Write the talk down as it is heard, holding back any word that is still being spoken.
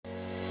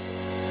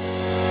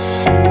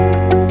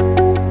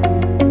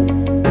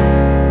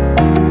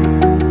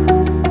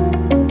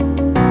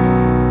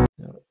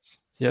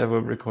Yeah,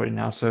 we're recording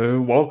now. So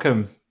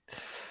welcome.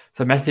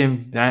 So Matthew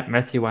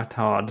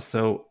Attard.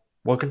 So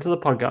welcome to the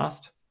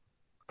podcast.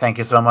 Thank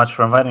you so much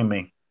for inviting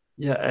me.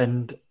 Yeah,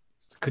 and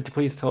could you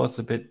please tell us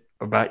a bit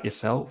about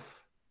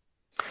yourself?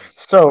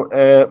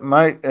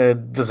 My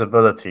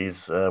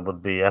disabilities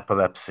would be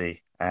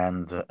epilepsy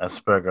and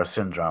Asperger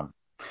syndrome.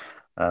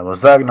 I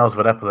was diagnosed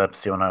with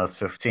epilepsy when I was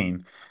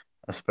 15.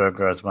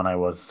 Asperger's when I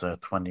was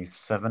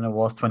 27. It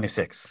was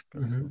 26,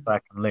 because Hmm.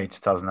 back in late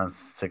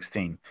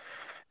 2016.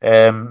 We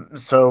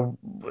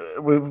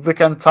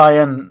can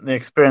tie in the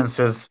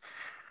experiences,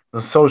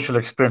 the social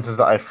experiences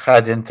that I've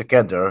had in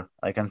together.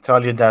 I can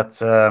tell you that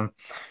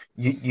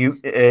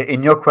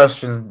in your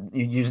questions,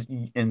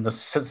 in the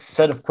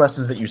set of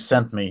questions that you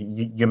sent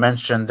me, you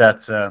mentioned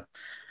that,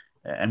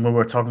 and we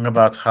were talking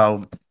about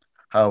how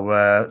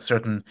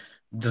certain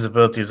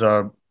disabilities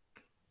are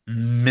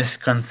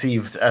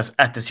misconceived as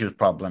attitude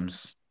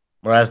problems,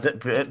 whereas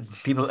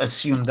people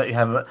assume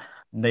that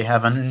they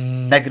have a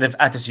negative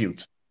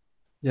attitude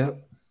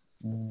Yep.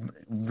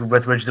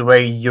 with which the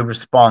way you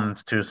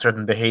respond to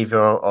certain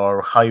behavior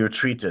or how you're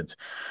treated.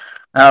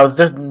 Now,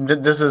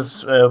 this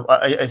is,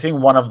 I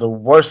think, one of the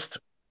worst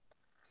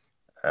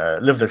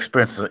lived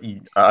experiences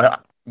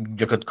that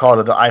you could call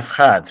it that I've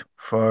had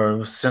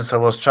for since I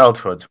was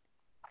childhood,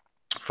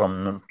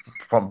 from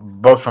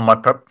from my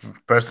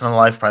personal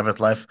life, private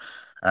life,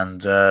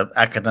 and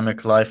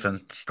academic life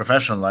and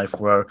professional life,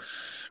 where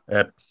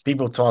uh,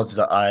 people thought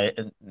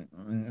that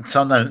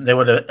sometimes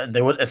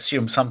they would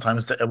assume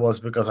sometimes that it was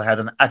because I had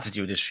an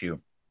attitude issue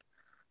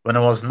when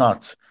it was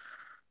not.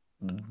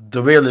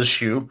 The real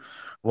issue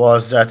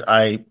was that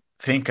I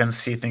think and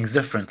see things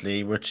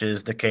differently, which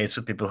is the case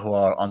with people who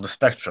are on the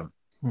spectrum,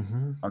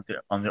 Hmm.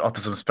 on the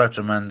autism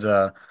spectrum, and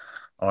or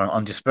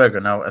on the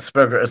Asperger. Now,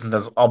 Asperger isn't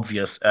as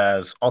obvious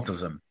as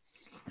autism.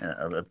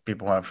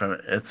 People have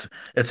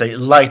it's a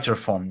lighter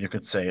form, you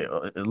could say,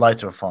 a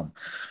lighter form.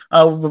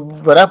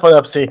 But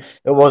epilepsy,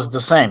 it was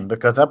the same,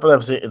 because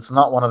epilepsy, it's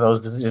not one of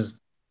those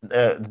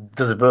uh,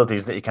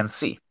 disabilities that you can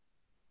see.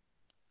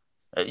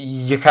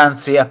 You can't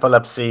see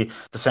epilepsy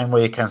the same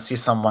way you can see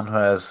someone who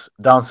has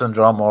Down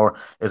syndrome or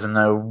is in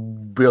a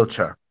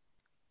wheelchair,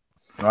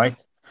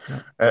 right?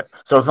 Yep.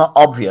 So it's not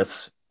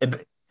obvious.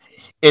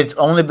 It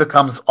only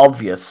becomes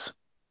obvious.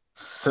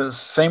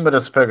 Same with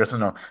Asperger's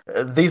syndrome.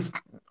 These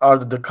are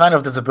the kind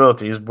of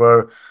disabilities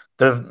where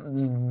they've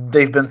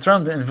they've been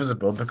termed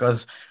invisible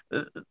because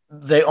uh,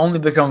 they only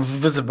become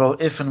visible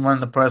if and when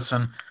the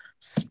person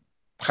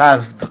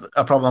has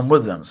a problem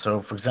with them.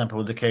 So, for example,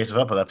 with the case of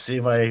epilepsy,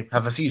 if I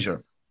have a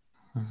seizure,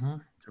 Hmm.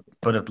 to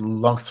put it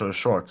long story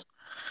short,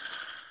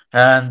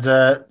 and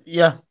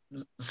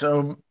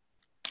so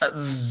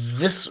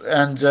this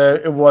and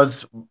it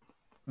was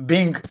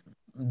being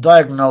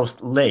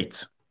diagnosed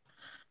late.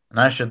 And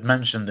I should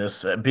mention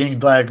this, being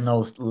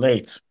diagnosed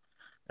late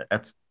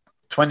at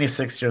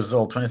 26 years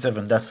old,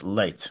 27, that's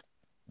late.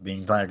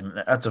 Being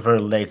diagnosed, that's a very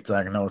late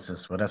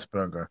diagnosis with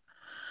Asperger.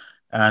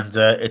 And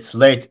it's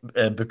late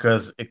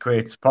because it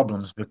creates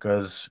problems,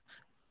 because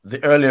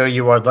the earlier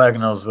you are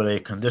diagnosed with a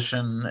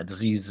condition, a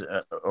disease,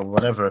 or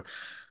whatever,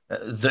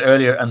 the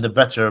earlier and the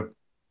better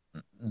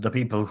the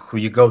people who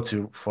you go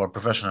to for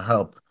professional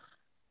help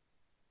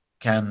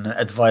can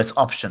advise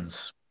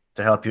options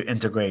to help you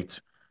integrate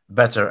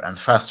better and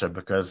faster,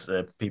 because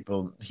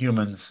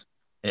humans,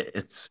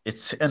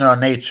 it's in our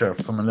nature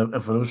from an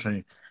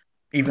evolutionary,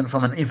 even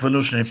from an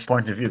evolutionary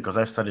point of view, because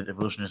I've studied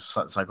evolutionary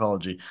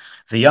psychology.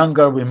 The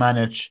younger we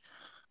manage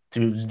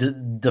to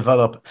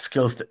develop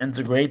skills to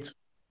integrate,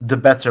 the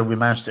better we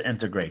manage to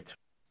integrate,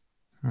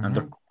 and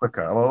the Hmm.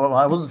 quicker. Well,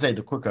 I wouldn't say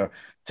the quicker,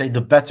 say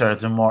the better,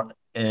 the more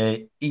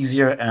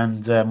easier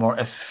and more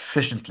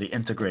efficiently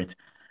integrate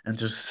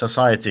into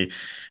society.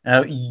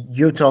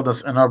 You told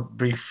us in our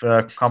brief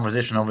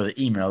conversation over the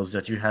emails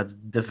that you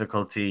had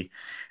difficulty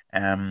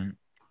um,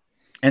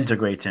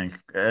 integrating,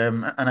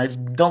 and I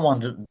don't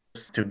want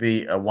this to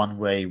be a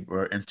one-way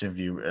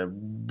interview.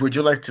 Would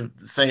you like to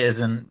say, as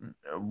in,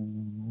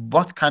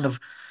 what kind of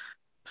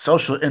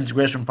social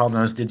integration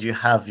problems did you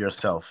have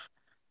yourself?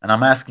 And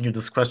I'm asking you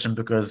this question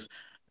because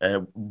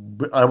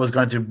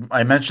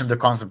I mentioned the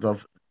concept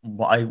of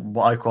what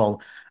I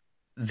call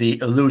the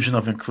illusion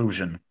of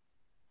inclusion.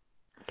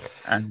 Yep.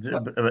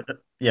 And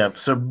yeah,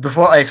 so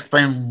before I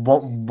explain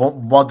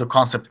what the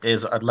concept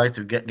is, I'd like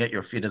to get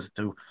your feed as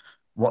to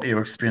what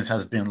your experience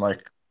has been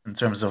like in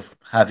terms of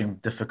having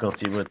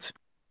difficulty with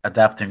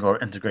adapting or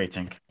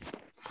integrating.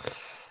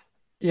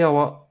 Yeah.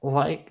 Well,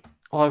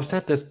 I've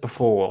said this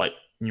before, like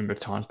numerous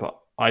times, but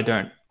I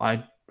don't.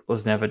 I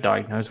was never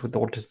diagnosed with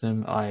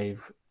autism.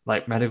 I've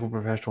like medical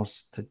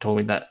professionals told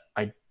me that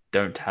I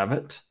don't have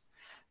it.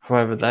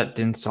 However, that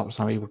didn't stop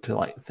some people to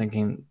like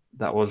thinking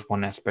that was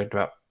one aspect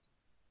about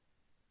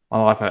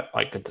my life.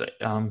 I could say.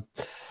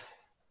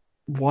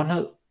 One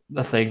of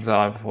the things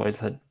I've always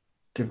had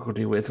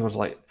difficulty with was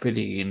like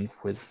fitting in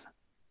with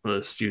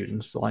the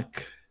students.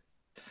 Like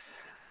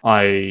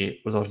I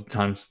was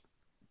oftentimes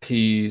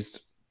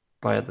teased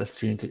by other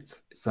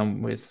students.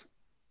 Some of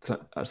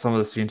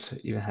the students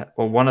even had,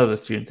 well, one of the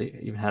students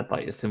even had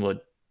like a similar.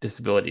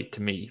 disability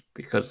to me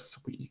because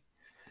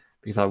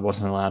I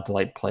wasn't allowed to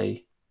like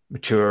play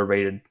mature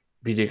rated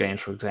video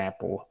games, for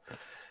example.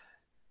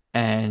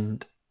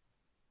 And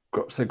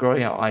so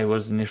growing up, I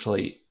was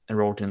initially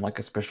enrolled in like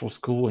a special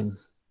school in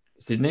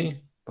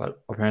Sydney,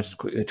 but my parents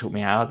quickly took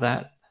me out of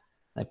that.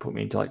 They put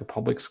me into like a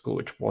public school,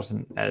 which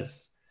wasn't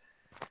as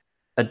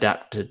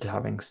adapted to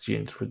having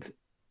students with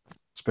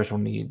special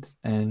needs.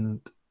 And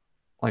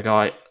like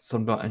I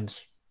sometimes,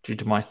 due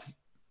to my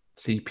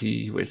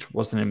CP, which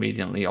wasn't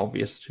immediately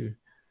obvious to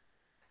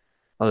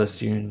other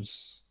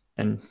students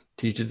and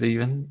teachers,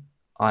 even,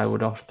 I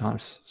would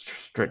oftentimes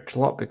stretch a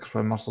lot because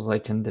my muscles they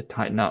tend to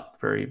tighten up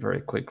very,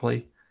 very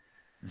quickly.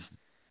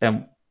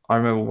 And I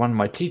remember one of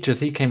my teachers,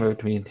 he came over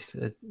to me and he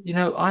said,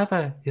 I have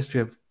a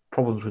history of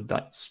problems with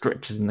like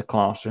stretches in the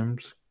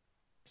classrooms.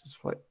 It's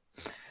like,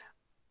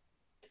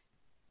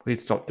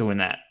 please stop doing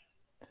that.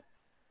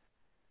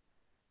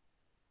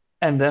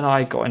 And then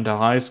I got into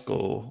high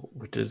school,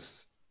 which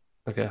is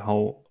like a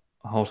whole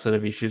set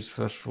of issues.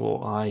 First of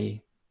all,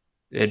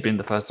 it had been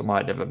the first time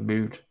I'd ever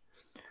moved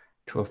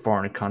to a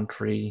foreign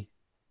country,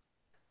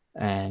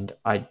 and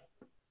I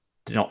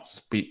did not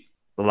speak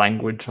the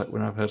language like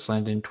when I first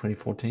landed in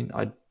 2014.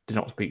 I did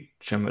not speak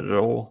German at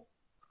all.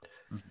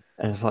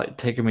 And it's like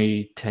taken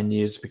me 10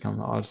 years to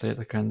become, I would say,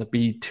 like on the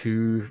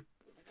B2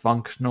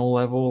 functional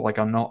level. Like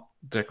I'm not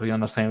exactly on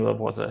the same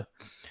level as a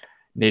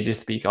native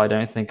speaker. I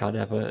don't think I'd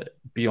ever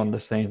be on the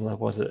same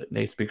level as a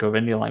native speaker of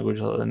any language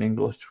other than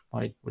English,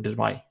 which is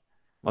my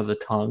mother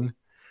tongue,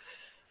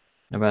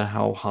 no matter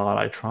how hard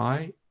I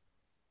try.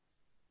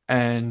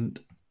 And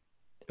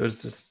it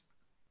was just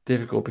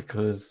difficult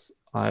because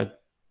I had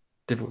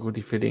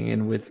difficulty fitting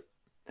in with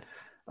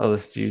other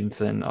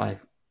students, and I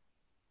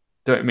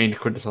don't mean to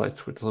criticize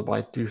Switzerland, but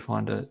I do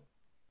find it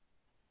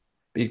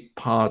big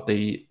part of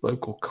the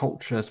local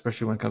culture,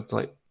 especially when it comes to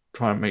like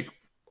trying to make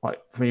like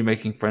for me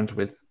making friends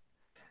with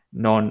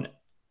non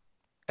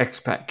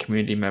expat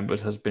community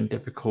members has been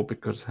difficult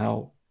because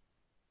how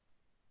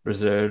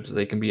reserved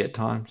they can be at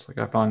times. Like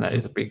I find that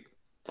is a big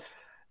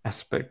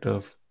aspect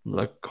of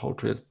local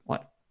culture is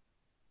like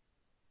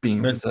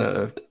being But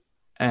reserved.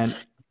 And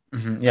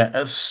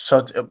yeah,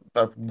 so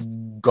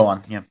go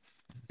on. Yeah,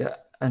 yeah,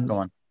 go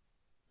on.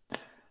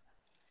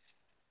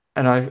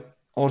 and I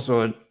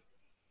also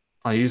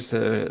I used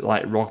to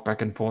like rock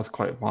back and forth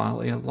quite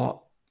violently a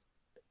lot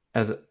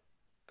as a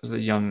as a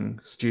young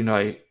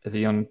student. As a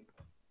young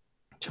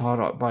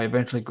child, but I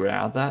eventually grew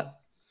out of that,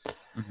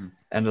 Hmm.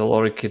 and a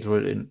lot of kids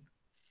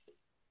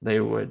they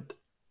would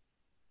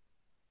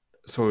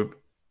sort of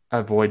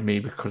avoid me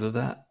because of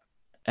that.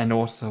 And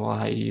also,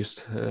 I used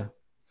to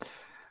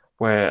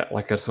wear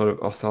like a sort of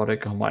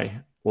orthotic on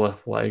my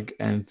left leg,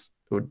 and it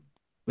would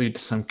lead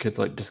to some kids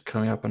like just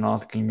coming up and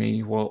asking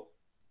me, well,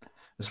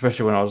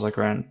 especially when I was like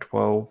around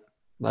 12,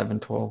 11,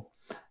 12,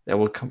 there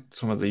would come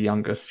some of the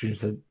younger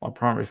students at my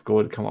primary school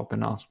would come up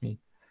and ask me,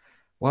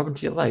 what happened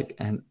to your leg?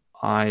 And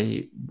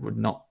I would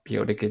not be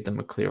able to give them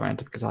a clear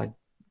answer because I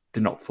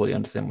did not fully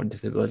understand my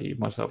disability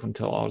myself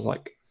until I was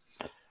like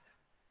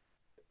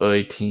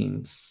early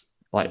teens,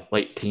 like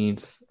late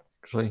teens,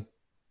 actually,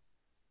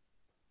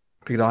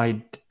 because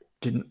I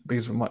didn't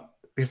because of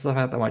the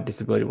fact that my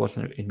disability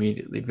wasn't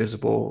immediately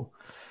visible.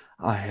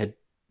 I had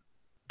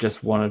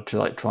just wanted to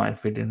like try and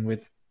fit in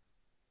with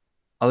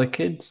other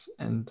kids,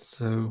 and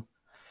so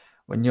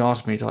when you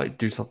asked me to like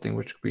do something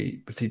which could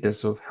be perceived as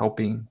sort of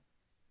helping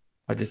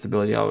my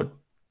disability, I would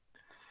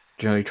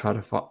generally try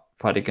to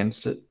fight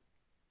against it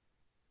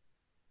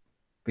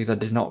because I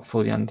did not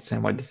fully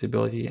understand my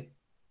disability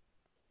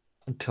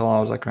until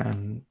I was like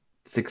around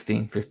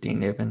 16,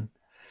 15 even.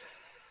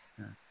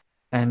 Yeah.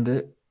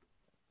 And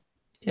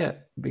yeah,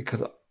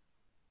 because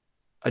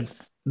I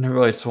never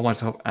really saw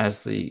myself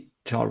as the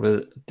child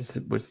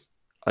with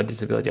a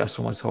disability. I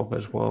saw myself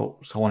as well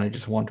someone who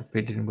just wanted to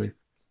fit in with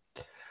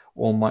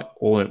all my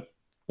all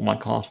all my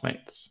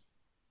classmates.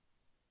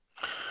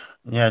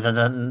 Yeah,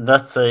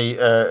 that's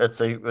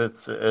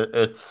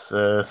it's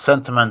a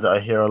sentiment that I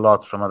hear a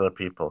lot from other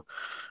people.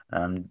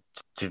 And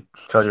to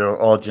tell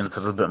your audience a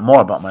little bit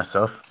more about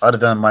myself, other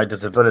than my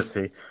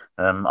disability,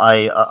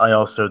 I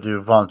also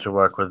do volunteer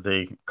work with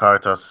the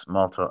Caritas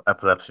Malta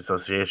Epilepsy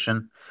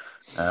Association.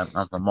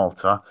 I'm from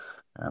Malta.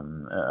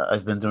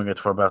 I've been doing it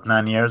for about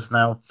 9 years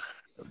now.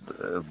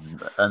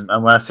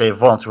 And when I say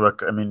volunteer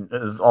work, I mean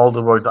all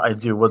the work that I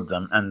do with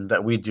them and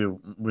that we do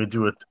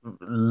it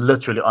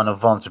literally on a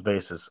volunteer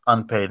basis,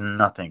 unpaid,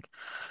 nothing.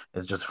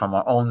 It's just from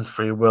our own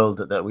free will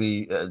that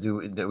we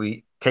do that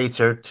we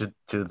cater to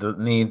the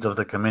needs of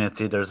the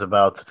community. There's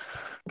about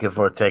give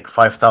or take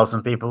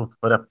 5,000 people,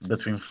 but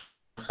between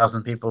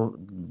 5,000 people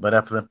with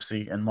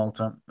epilepsy in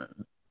Malta.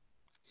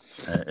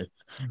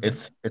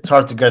 It's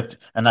hard to get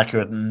an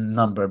accurate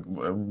number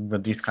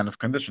with these kind of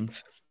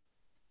conditions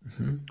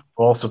Mm-hmm.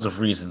 for all sorts of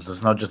reasons.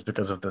 It's not just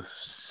because of the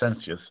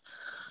census,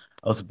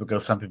 also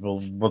because some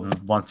people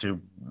wouldn't want to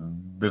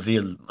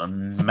reveal or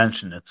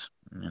mention it,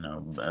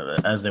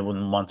 as they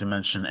wouldn't want to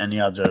mention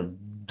any other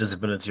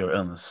disability or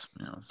illness.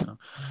 So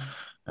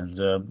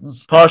and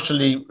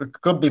partially it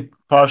could be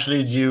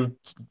partially due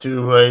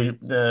to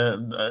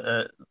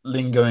a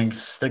lingering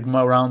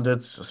stigma around it,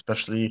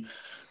 especially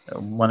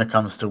when it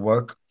comes to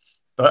work.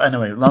 But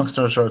anyway, long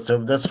story short, so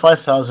there's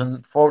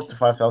 5,000, 4 to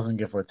 5,000,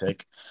 give or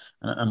take,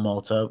 in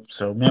Malta.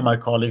 So me and my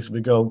colleagues,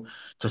 we go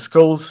to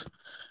schools,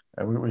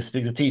 we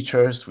speak to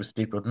teachers, we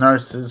speak with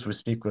nurses, we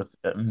speak with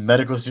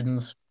medical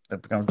students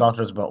that become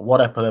doctors about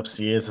what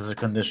epilepsy is as a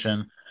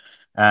condition,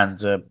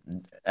 and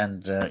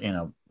you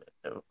know,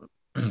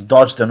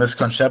 dodge the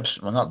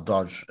misconception. Well, not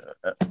dodge.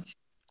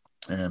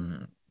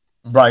 Um,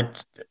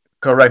 right,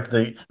 correct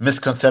the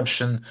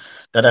misconception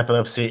that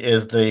epilepsy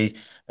is the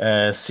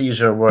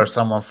seizure where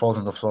someone falls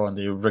on the floor and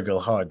they wriggle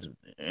hard.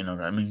 You know,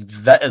 I mean,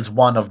 that is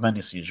one of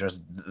many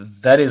seizures.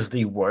 That is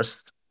the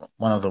worst,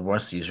 one of the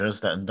worst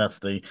seizures. That's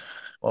the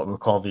what we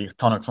call the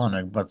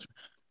tonic-clonic. But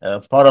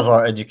part of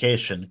our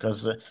education,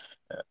 because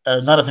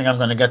another thing I'm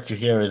going to get to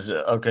here is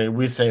okay.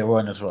 We say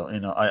awareness. Well, you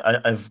know,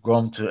 I've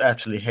grown to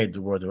actually hate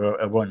the word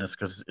awareness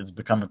because it's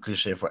become a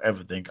cliche for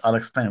everything. I'll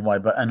explain why.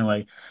 But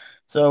anyway,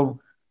 so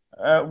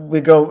we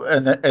go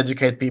and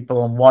educate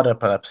people on what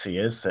epilepsy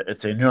is.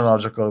 It's a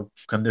neurological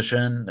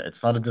condition.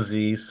 It's not a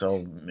disease.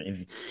 So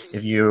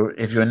if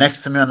you're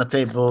next to me on a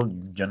table,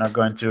 you're not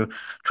going to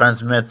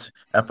transmit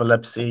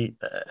epilepsy.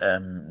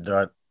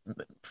 There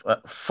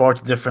are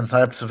 40 different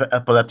types of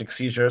epileptic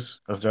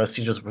seizures because there are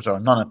seizures which are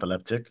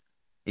non-epileptic.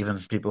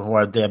 Even people who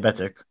are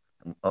diabetic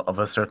of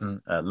a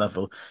certain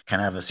level can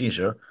have a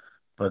seizure,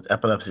 but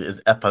epilepsy is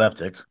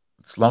epileptic.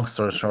 It's long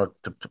story short,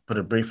 to put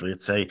it briefly,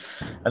 it's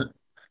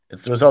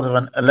the result of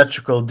an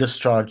electrical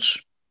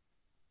discharge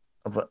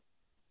of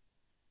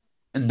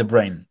in the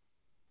brain.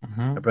 The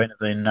Hmm. brain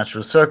is a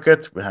natural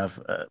circuit. We have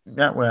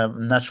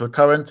natural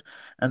current,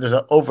 and there's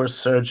an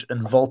oversurge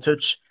in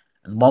voltage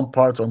in one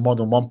part or more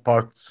than one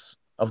parts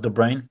of the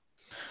brain,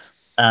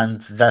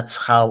 and that's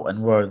how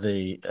and where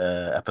the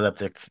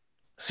epileptic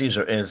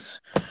seizure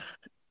is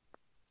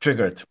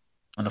triggered.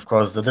 And of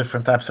course, the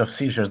different types of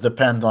seizures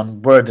depend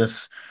on where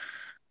this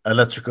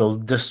electrical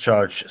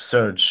discharge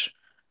surge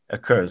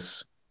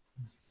occurs.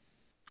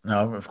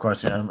 Now, of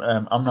course,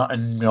 I'm not a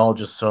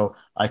neurologist, so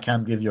I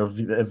can't give your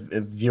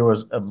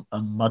viewers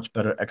a much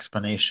better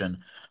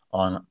explanation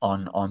on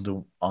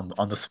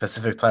the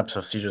specific types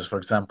of seizures. For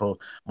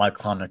example,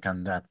 myoclonic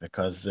and that,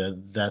 because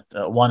that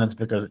one is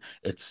because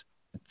it's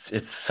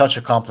such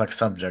a complex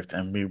subject,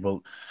 and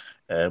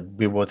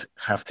we would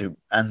have to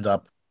end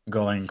up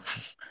going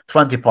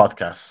 20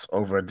 podcasts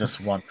over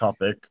this one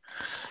topic.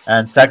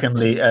 And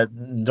secondly,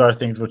 there are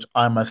things which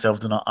I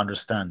myself do not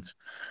understand.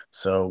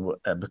 So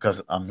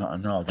because I'm not a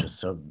neurologist,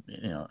 so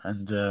you know,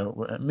 and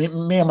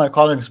me and my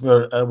colleagues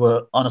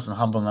were honest and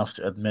humble enough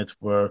to admit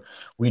where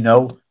we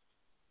know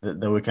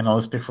that we can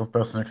always speak from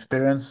personal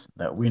experience,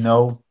 that we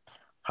know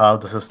how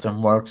the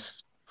system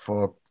works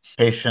for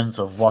patients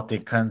of what they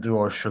can do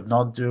or should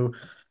not do.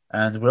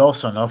 And we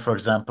also know, for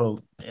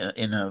example,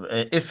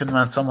 if and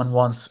when someone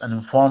wants an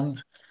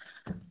informed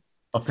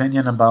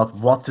opinion about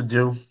what to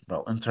do,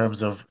 well, in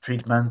terms of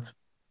treatment,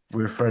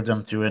 we refer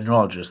them to a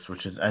neurologist,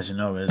 which is, as you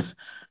know, is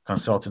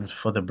consultant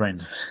for the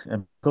brain, a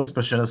medical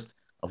specialist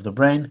of the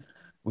brain.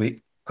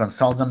 We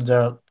consult them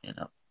there, you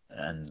know,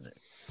 and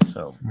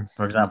so,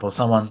 for example,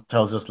 someone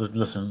tells us,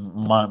 "Listen,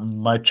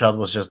 my child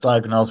was just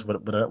diagnosed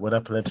with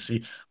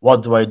epilepsy.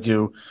 What do I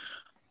do?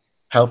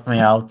 Help me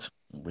out."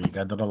 We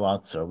get that a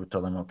lot, so we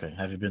tell them, "Okay,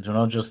 have you been to a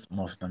neurologist?"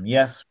 Most of them,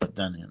 yes, but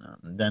then you know,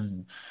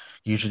 then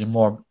usually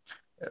more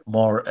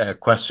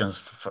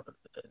questions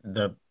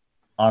that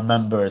our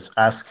members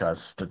ask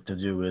us to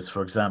do is,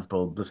 for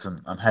example,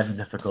 listen, I'm having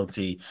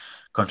difficulty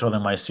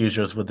controlling my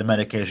seizures with the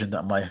medication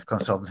that my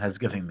consultant has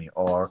given me,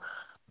 or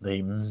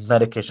the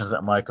medications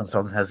that my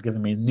consultant has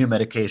given me, new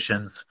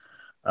medications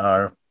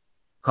are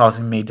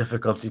causing me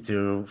difficulty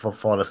to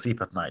fall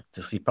asleep at night,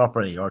 to sleep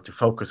properly, or to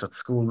focus at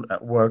school,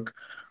 at work,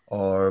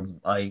 or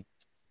I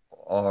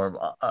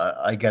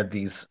get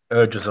these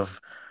urges of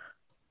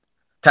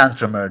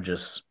tantrum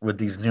urges with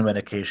these new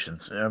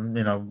medications.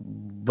 You know,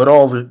 but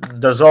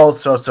there's all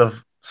sorts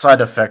of side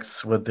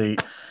effects with the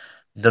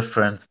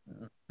different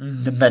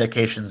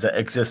medications that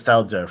exist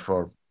out there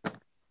for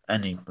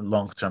any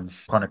long-term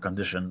chronic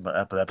condition, but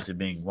epilepsy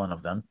being one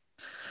of them.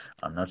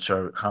 I'm not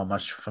sure how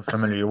much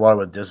familiar you are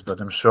with this, but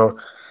I'm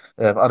sure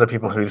other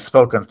people who you've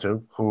spoken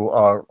to who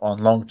are on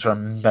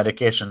long-term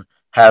medication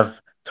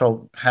have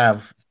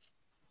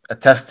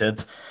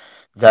attested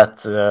that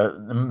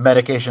the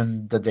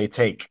medication that they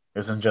take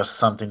isn't just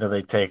something that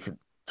they take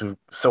to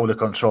solely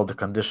control the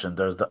condition.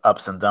 There's the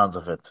ups and downs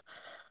of it.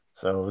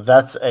 So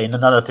that's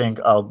another thing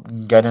I'll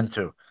get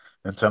into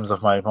in terms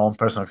of my own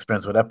personal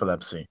experience with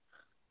epilepsy,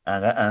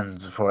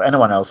 and for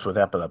anyone else with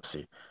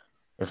epilepsy.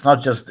 It's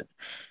not just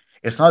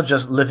it's not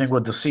just living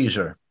with the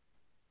seizure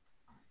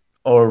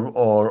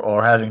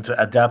or having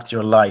to adapt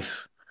your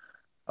life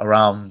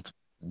around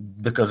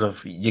because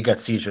of you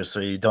get seizures so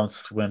you don't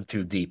swim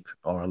too deep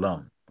or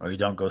alone or you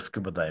don't go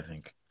scuba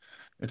diving.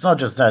 It's not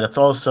just that, it's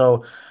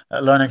also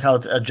learning how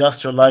to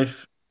adjust your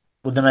life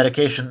with the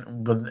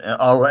medication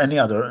or any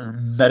other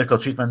medical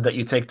treatment that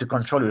you take to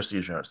control your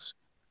seizures.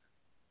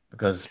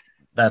 because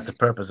that's the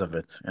purpose of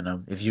it. You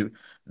know, if you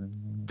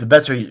the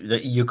better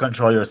that you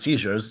control your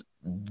seizures,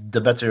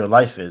 the better your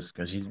life is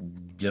because you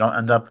don't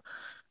end up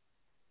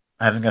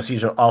having a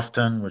seizure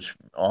often, which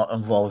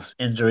involves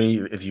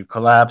injury. If you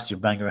collapse, you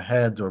bang your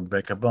head or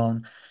break a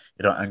bone,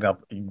 you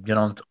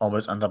don't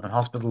always end up in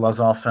hospital as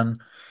often,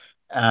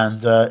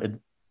 and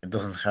it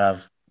doesn't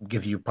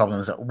give you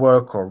problems at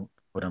work or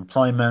with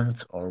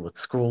employment or with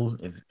school.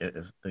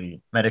 If the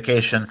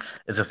medication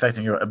is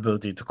affecting your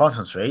ability to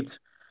concentrate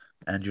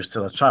and you're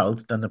still a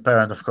child, then the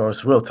parent, of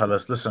course, will tell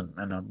us, listen,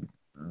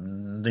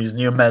 these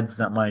new meds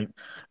that my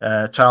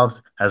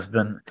child has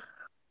been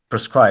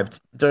prescribed,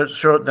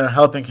 they're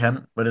helping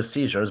him with his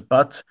seizures,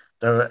 but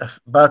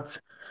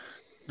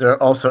they're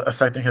also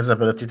affecting his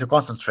ability to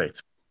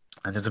concentrate.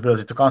 And his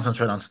ability to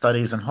concentrate on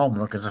studies and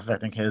homework is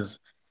affecting his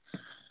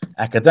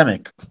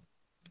academic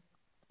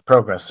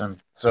progress.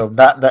 And so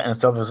that in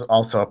itself is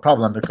also a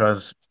problem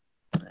because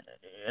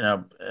you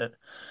know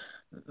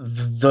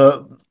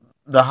the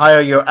the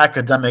higher your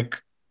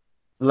academic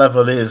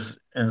level is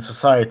in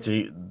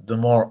society, the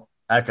more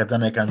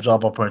academic and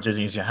job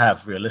opportunities you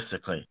have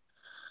realistically.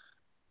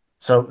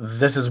 So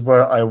this is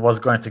where I was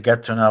going to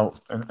get to now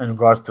in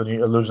regards to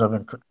the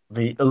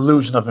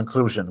illusion of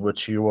inclusion,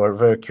 which you were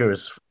very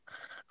curious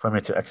for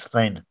me to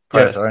explain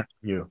prior to Yes. our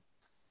interview.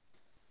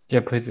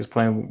 Yeah, please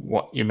explain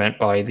what you meant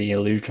by the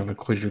illusion of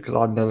inclusion because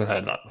I've never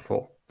heard that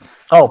before.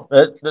 Oh,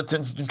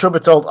 to truth be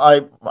told,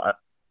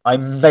 I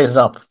made it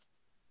up,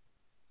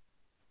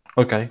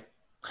 Okay.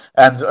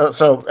 and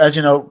so as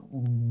you know,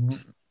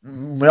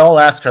 we all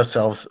ask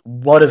ourselves,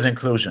 what is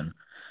inclusion?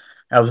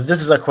 Now,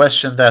 this is a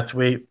question that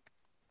we.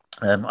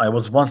 I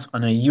was once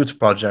on a youth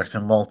project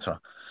in Malta.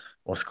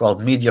 It was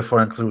called Media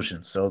for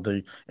Inclusion. So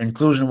the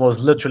inclusion was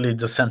literally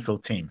the central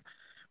team.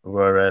 We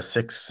were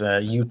six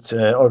youth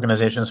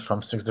organizations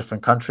from six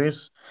different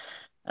countries.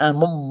 And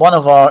one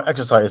of our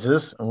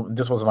exercises,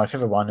 this was my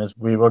favorite one, is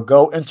we would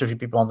go interview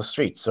people on the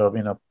street. So,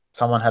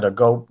 someone had a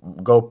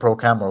GoPro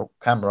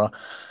camera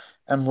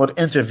and would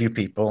interview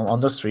people on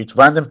the street,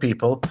 random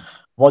people.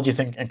 What do you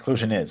think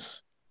inclusion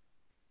is?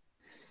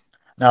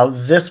 Now,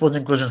 this was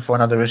inclusion for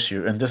another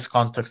issue. In this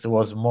context, it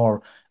was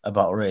more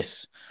about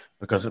race,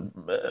 because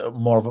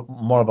more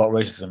about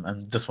racism,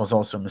 and this was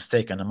also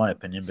mistaken, in my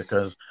opinion,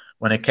 because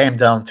when it came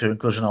down to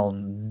inclusion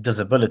on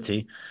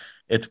disability,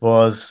 it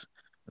was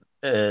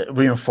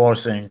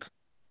reinforcing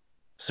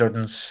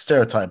certain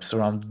stereotypes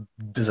around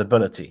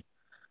disability,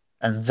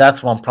 and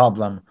that's one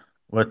problem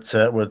with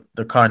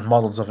the current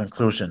models of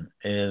inclusion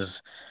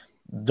is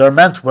they're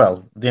meant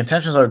well. The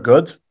intentions are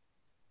good.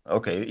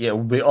 Okay, yeah,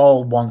 we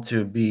all want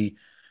to be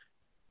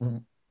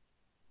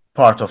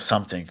part of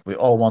something. We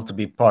all want to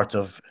be part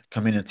of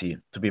community,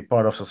 to be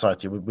part of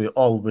society. We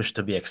all wish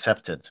to be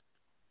accepted.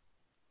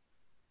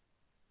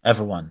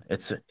 Everyone.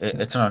 It's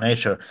in our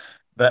nature.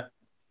 But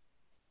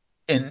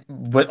in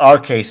with our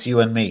case,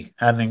 you and me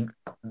having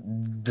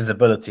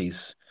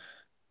disabilities,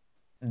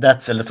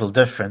 that's a little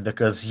different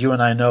because you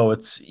and I know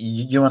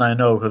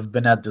who've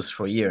been at this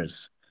for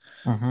years.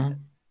 Mm-hmm.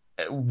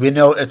 We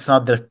know it's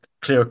not the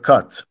clear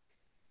cut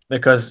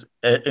because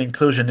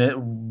inclusion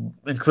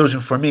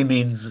for me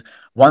means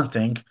one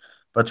thing,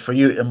 but for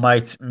you it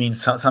might mean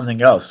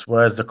something else.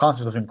 Whereas the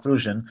concept of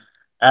inclusion,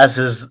 as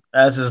is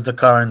the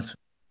current,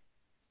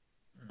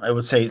 I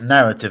would say,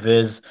 narrative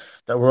is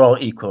that we're all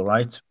equal,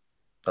 right?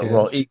 That we're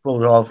all Yes. equal,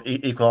 we all have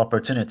equal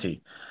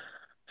opportunity.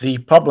 The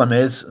problem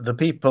is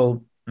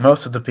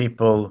most of the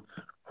people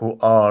who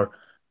are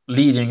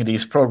leading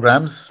these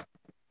programs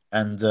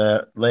and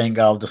laying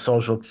out the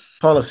social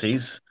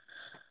policies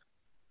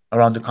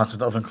around the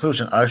concept of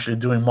inclusion are actually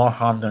doing more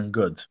harm than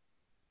good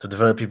to the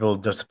very people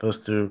they're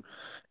supposed to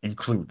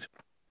include.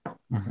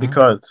 Mm-hmm.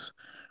 Because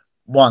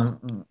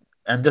one,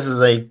 and this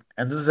is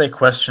a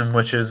question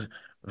which is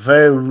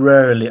very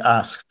rarely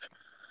asked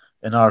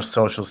in our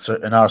circles,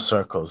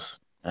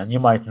 and you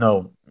might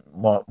know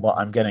what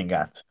I'm getting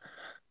at.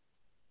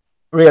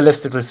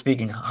 Realistically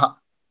speaking,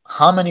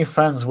 how many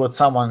friends would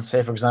someone,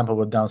 say for example,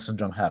 with Down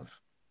syndrome have?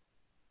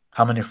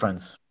 How many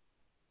friends?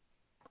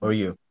 Or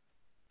you?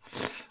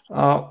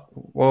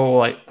 Well,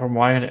 like from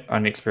my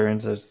own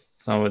experiences,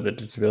 some of the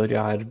disability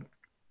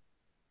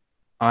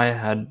I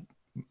had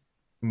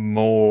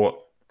more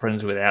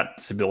friends without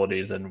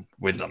disabilities than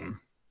with them.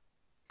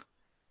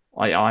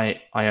 I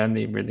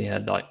only really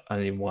had like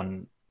only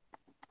one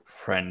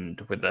friend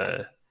with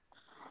a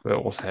who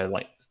also had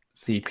like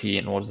CP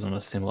and was on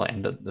a similar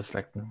end of the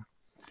spectrum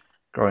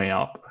growing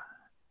up,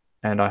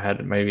 and I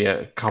had maybe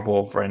a couple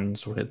of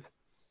friends with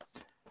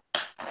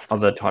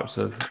other types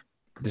of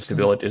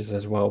disabilities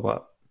as well.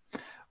 But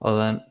other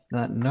than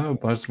that, no,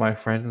 most of my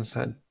friends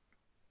said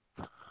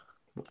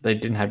they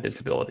didn't have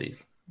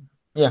disabilities.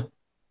 Yeah.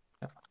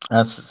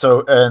 From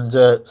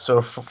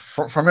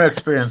your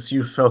experience,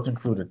 you felt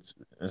included.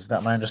 Is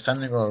that my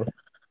understanding, or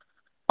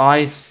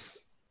I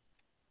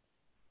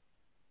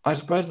I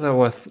suppose there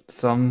were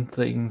some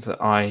things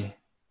that I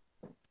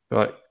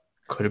thought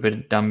could have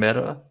been done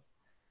better,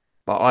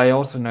 but I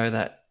also know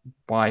that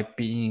by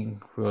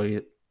being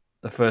really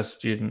the first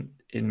student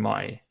in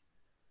my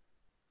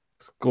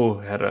school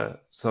had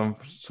some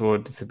sort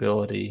of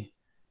disability,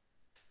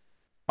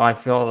 I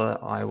feel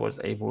that I was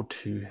able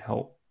to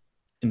help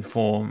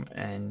inform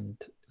and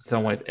in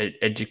some ways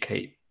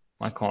educate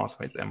my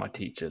classmates and my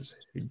teachers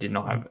who did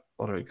not have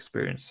a lot of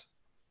experience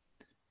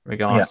in Yeah,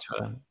 regards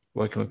to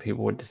working with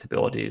people with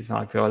disabilities. And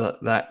I feel that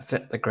that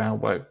set the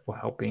groundwork for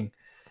helping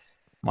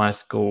my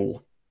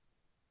school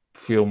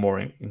feel more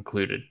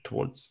included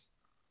towards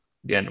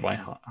the end of my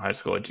high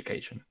school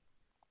education.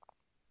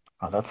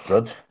 oh, that's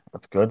good.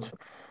 That's good.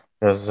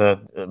 Because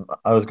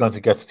I was going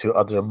to get to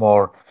other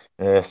more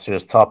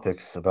serious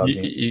topics about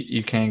the.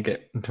 You can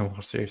get into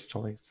more serious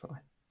topics. So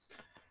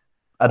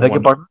I I beg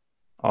your wonder, pardon?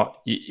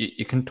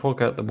 you can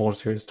talk about the more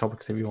serious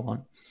topics if you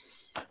want.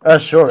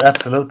 Sure,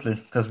 absolutely.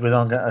 Because we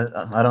don't get,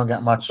 I don't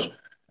get much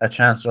a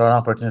chance or an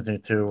opportunity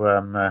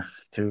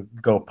to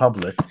go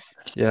public,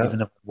 Yeah,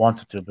 even if I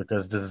wanted to,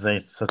 because this is a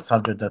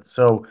subject that's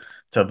so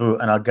taboo,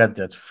 and I'll get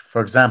that.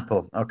 For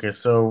example, okay,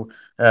 so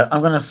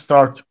I'm gonna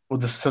start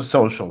with the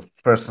social,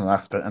 personal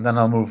aspect, and then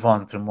I'll move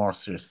on to more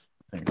serious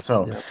things.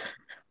 So yeah.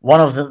 one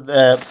of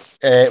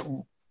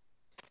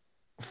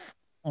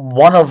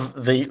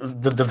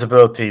the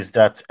disabilities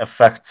that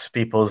affects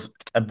people's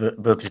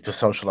ability to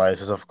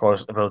socialize is, of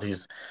course,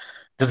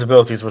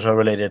 disabilities which are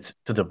related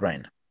to the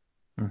brain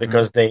Mm-hmm.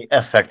 because they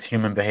affect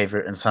human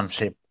behavior in some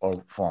shape or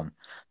form.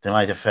 They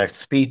might affect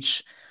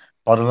speech,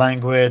 body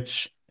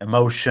language,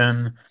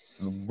 emotion,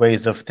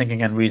 ways of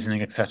thinking and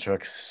reasoning, etc.,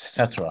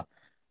 etc.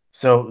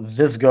 So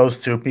this goes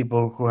to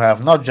people who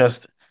have not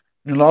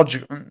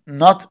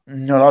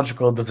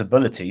neurological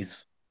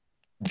disabilities,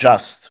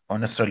 just or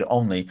necessarily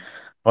only,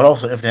 but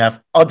also if they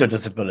have other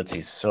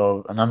disabilities.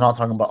 So, and I'm not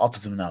talking about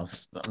autism now.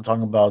 I'm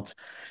talking about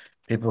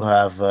people who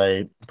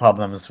have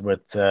problems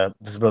with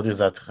disabilities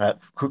that have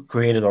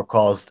created or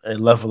caused a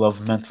level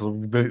of mental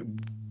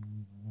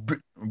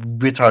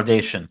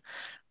retardation.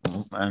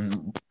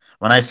 And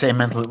when I say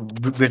mental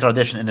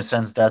retardation, in the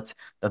sense that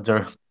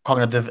their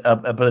cognitive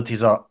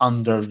abilities are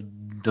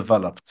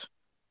underdeveloped,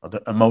 or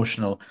the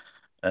emotional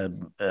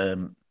um,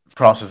 um,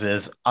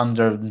 processes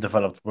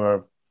underdeveloped,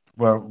 where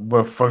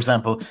for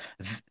example,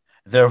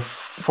 they're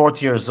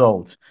 40 years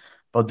old,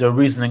 but their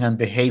reasoning and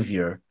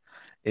behavior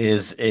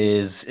is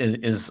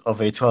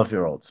of a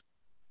 12-year-old.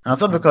 And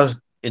it's not Right.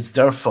 because it's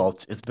their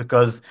fault. It's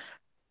because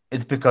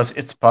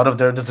it's part of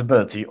their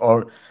disability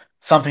or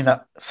something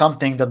that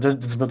their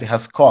disability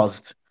has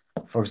caused.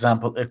 For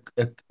example,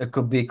 it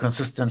could be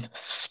consistent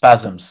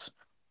spasms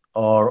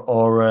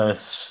or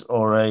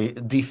a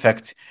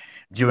defect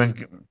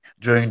during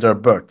during their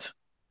birth,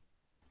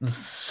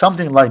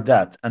 something like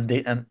that. And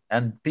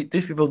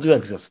these people do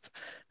exist.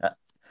 Uh,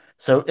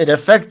 So it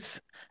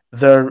affects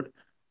their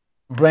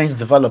brain's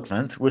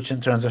development, which in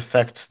turn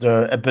affects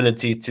their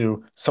ability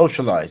to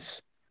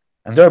socialize,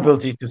 and their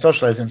ability to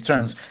socialize in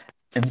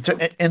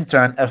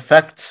turn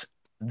affects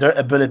their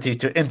ability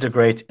to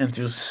integrate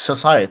into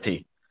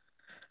society.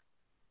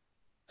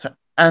 So,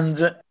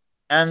 and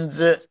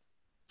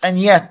and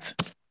yet,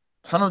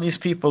 some of these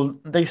people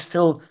they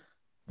still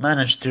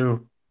manage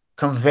to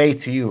convey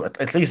to you,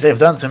 at least they've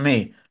done to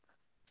me,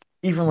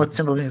 even with Mhm.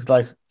 simple things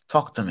like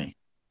 "talk to me,"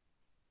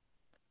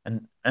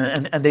 and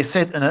they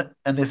say it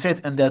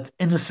in that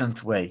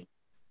innocent way,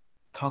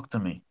 "talk to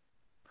me."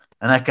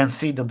 And I can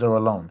see that they're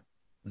alone,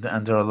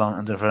 and they're alone,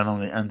 and they're very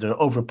lonely, and they're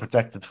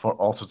overprotected for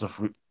all sorts of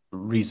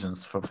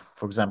reasons.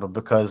 For example,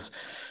 because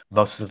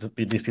most of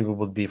these people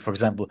would be, for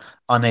example,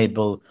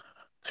 unable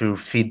to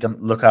feed them,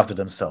 look after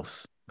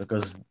themselves,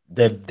 because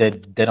they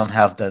don't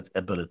have that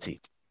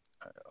ability,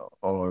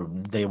 or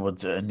they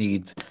would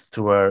need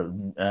to wear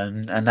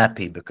a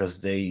nappy because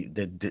they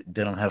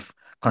don't have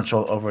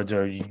control over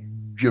their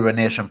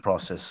urination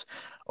process,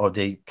 or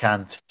they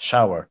can't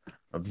shower,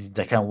 or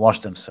they can't wash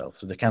themselves,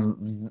 so they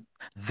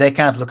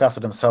can't look after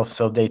themselves,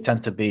 so they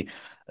tend to be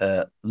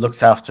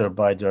looked after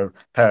by their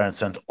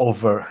parents and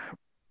over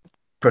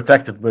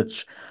protected,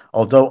 which,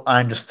 although I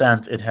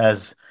understand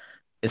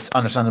it's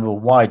understandable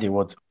why they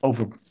would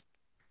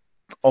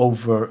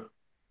over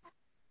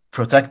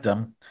protect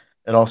them,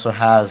 it also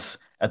has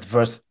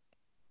adverse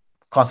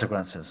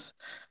consequences.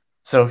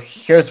 So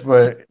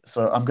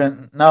I'm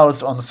going now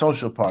it's on the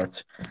social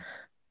part.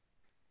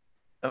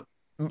 Uh,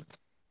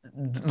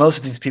 Most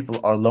of these people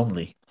are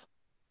lonely,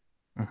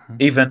 Mhm.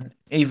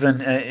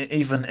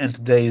 even in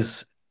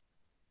today's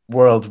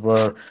world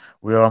where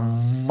we are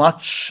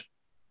much,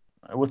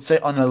 I would say,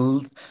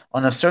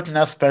 on a certain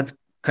aspect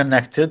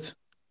connected,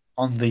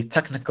 on the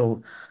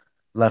technical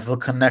level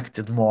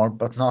connected more,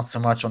 but not so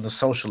much on the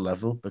social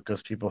level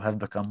because people have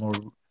become more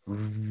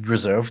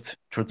reserved,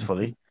 Mhm.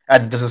 truthfully.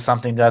 And this is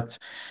something that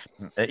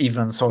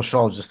even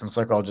sociologists and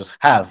psychologists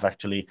have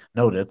actually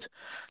noted,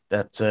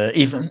 that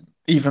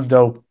even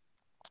though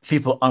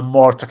people are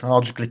more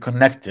technologically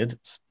connected,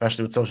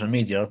 especially with social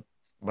media,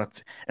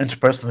 but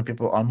interpersonally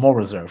people are more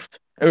reserved,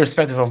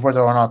 irrespective of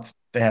whether or not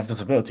they have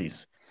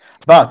disabilities.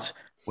 But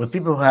with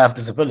people who have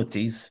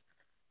disabilities,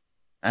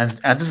 and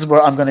this is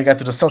where I'm going to get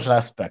to the social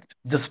aspect.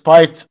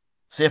 Despite,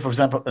 say, for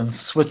example, in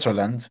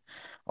Switzerland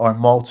or in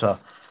Malta,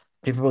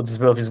 people with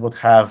disabilities would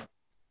have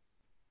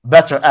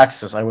better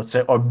access, I would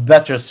say, or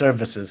better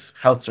services,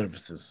 health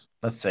services.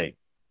 Let's say,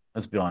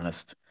 let's be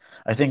honest.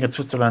 I think in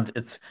Switzerland,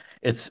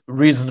 it's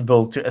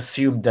reasonable to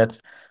assume that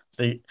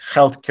the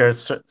healthcare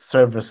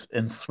service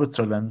in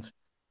Switzerland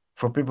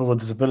for people with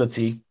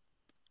disability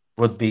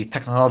would be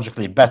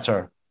technologically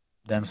better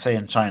than say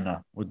in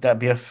China. Would that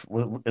be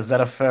is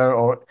that a fair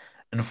or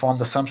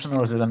informed assumption,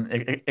 or is it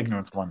an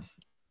ignorant one?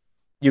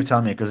 You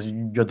tell me, because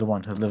you're the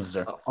one who lives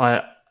there.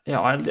 I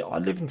yeah, I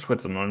live in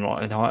Switzerland,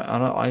 right, and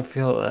I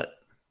feel that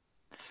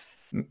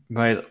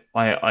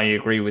I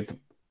agree with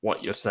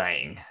what you're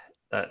saying.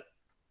 That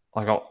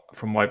I got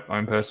from my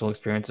own personal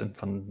experience and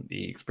from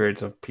the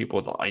experience of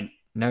people that I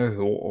know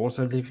who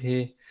also live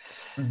here.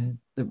 Hmm.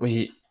 That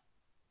we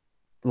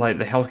like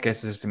the healthcare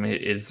system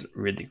is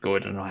really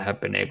good, and I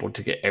have been able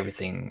to get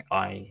everything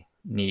I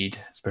need,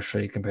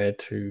 especially compared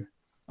to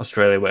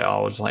Australia, where I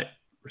was like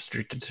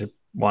restricted to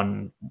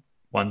one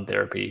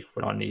therapy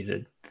when I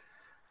needed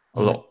a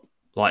Hmm. lot,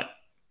 like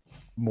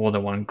more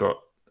than one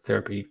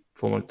therapy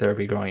form of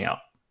therapy growing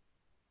up.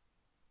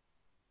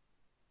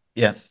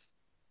 Yeah.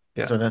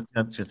 Yeah. So that's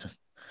good.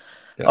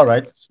 Yeah. All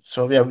right.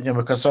 So yeah,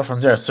 we can start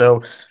from there.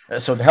 So the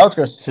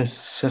healthcare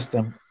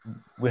system,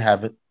 we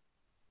have it.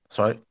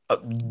 Sorry,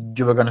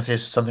 you were gonna say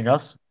something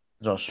else,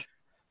 Josh?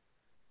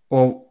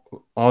 Well,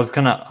 I was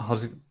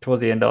towards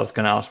the end. I was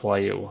gonna ask why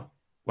you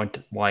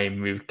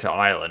moved to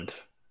Ireland.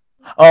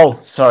 Oh,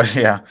 sorry.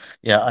 Yeah.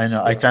 I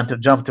know. I Yeah. tend to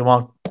jump to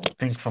one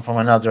thing from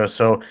another.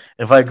 So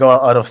if I go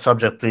out of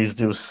subject, please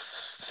do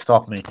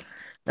stop me.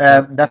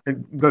 Yeah. That's a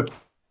good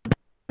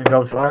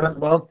go to Ireland.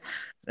 Well,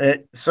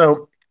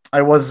 so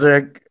I was.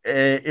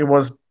 It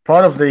was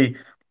part of the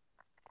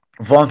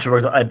volunteer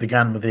work that I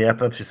began with the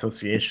Epilepsy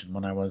Association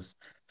when I was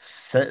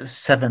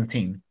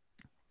 17.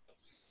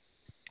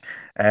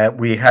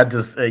 We had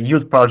this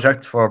youth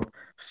project for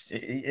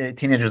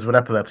teenagers with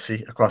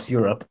epilepsy across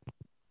Europe,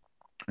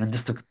 and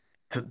this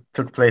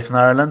took place in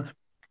Ireland,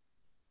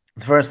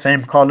 the very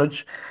same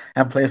college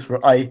and place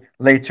where I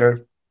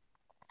later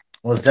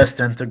was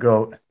destined to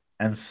go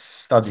and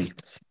study.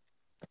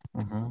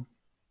 Mm-hmm.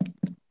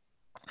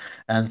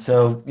 And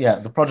so, yeah,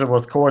 the project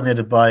was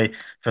coordinated by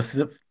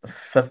facil-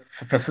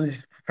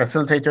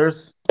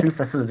 facilitators, two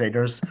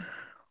facilitators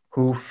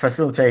who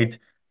facilitate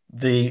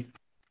the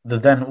the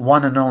then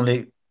one and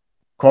only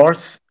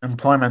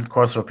employment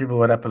course for people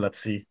with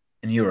epilepsy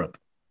in Europe.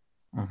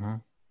 Mm-hmm.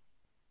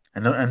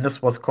 And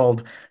this was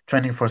called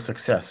Training for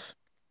Success.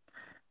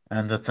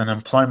 And it's an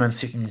employment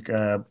seeking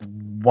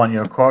 1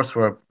 year course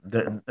where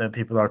the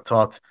people are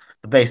taught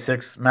the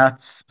basics: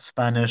 maths,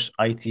 Spanish,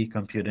 IT,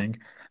 computing,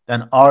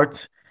 then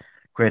art,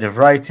 creative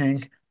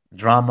writing,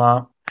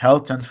 drama,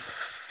 health and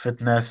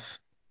fitness,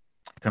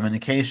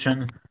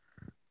 communication,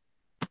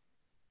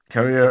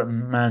 career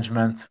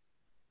management.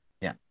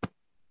 Yeah.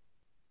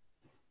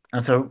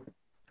 And so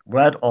we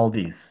had all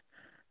these.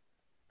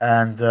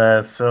 And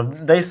so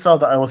they saw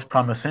that I was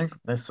promising.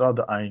 They saw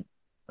that I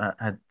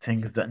had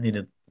things that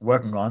needed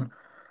working on.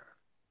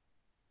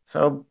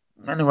 So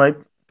anyway,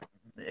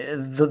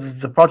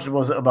 the project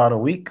was about a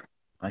week.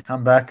 I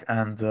come back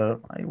and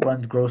I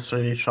went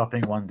grocery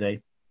shopping one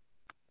day,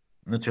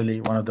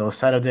 literally one of those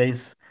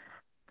Saturdays,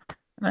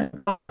 and I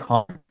go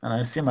home and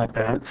I see my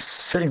parents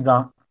sitting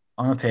down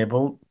on a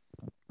table,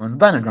 on the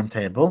dining room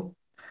table,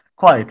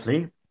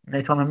 quietly.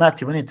 They told me,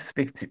 Matthew, we need to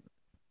speak to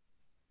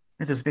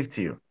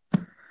you.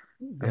 I'm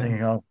Yeah.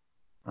 thinking, oh,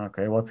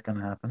 okay, what's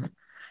gonna happen?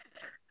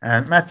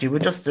 And Matthew, we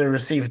just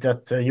received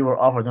that you were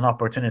offered an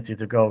opportunity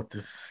to go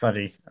to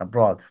study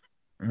abroad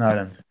in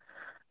Ireland,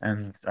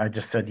 and I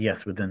just said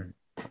yes within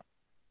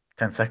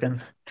 10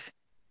 seconds.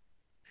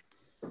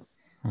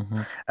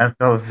 Mm-hmm. And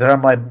so there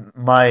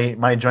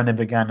my journey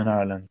began in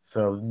Ireland.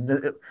 So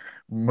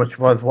which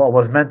was what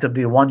was meant to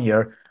be 1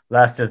 year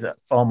lasted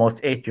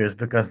almost 8 years,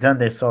 because then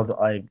they saw that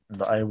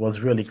I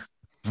was really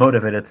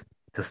motivated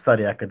to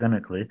study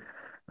academically.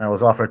 And I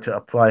was offered to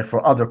apply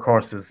for other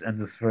courses in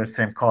this very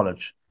same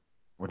college,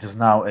 which is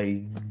now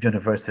a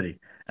university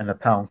in a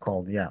town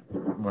called, yeah,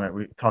 where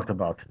we talked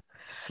about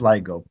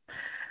Sligo.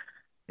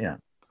 Yeah.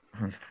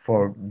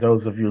 For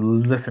those of you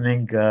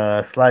listening,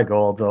 Sligo,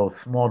 although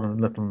small and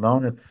little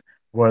known, it's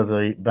where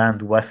the band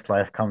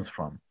Westlife comes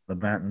from. The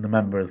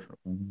members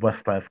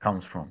Westlife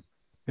comes from.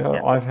 Yeah.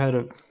 Yeah, I've heard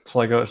of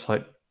Sligo. It's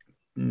like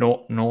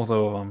north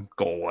of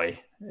Galway,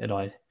 and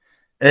I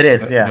it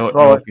is. Yeah, know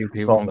well, a few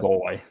people from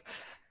Galway. Galway.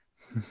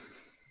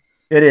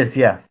 It is.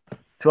 Yeah,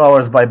 2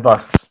 hours by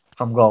bus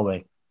from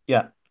Galway.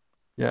 Yeah,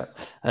 Yeah.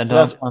 And so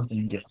that's one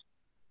thing. Yeah.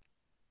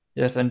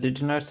 yes. And did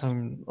you know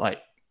some like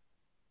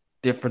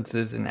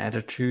differences in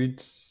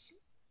attitudes,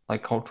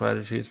 like cultural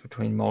attitudes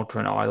between Malta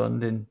and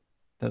Ireland in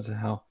terms of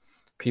how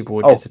people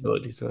with Oh,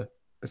 disabilities are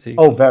perceived?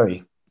 oh,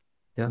 very,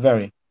 Yeah.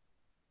 very,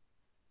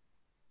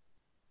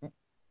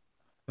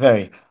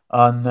 very.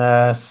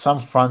 On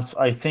some fronts,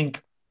 I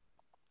think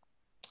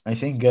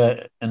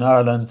in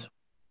Ireland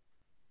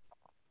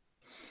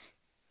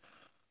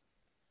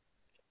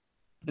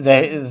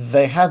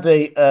they had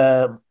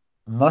a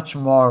much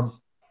more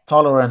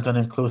tolerant and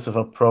inclusive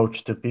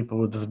approach to people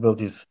with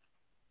disabilities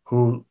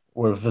who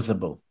were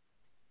visible.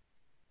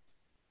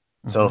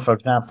 So, Mm-hmm. for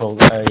example,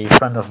 a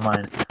friend of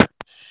mine,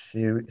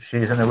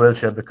 she's in a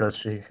wheelchair because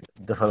she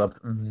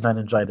developed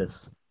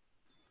meningitis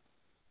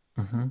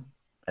Mm-hmm.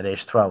 at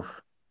age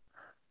 12,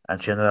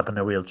 and she ended up in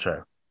a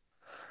wheelchair.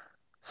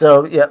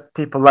 So yeah,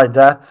 people like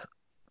that,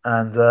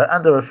 and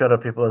there were a few other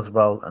people as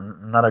well.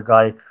 And another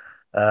guy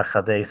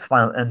had a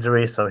spinal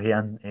injury, so he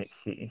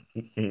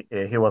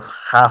was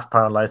half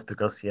paralyzed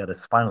because he had a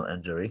spinal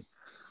injury.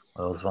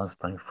 I was once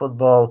playing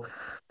football.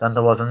 Then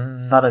there was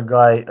another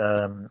guy.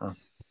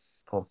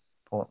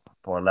 Poor,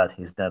 poor lad.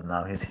 He's dead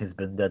now. He's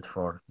been dead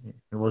for.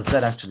 He was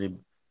dead actually.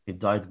 He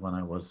died when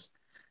I was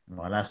in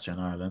my last year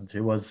in Ireland.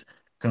 He was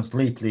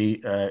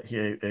completely.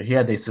 He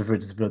had a severe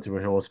disability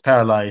where he was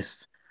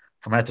paralyzed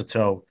from head to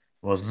toe.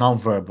 Was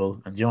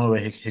non-verbal, and the only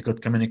way he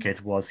could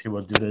communicate was he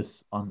would do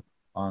this on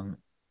on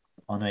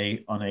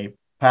a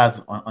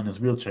pad on his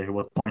wheelchair. He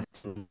would point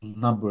to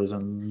numbers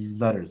and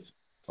letters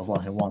of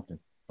what he wanted.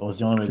 It was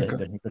the only way Okay.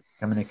 that he could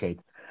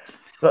communicate.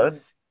 So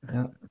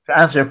Yeah. to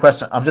answer your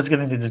question, I'm just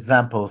giving these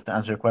examples to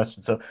answer your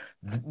question. So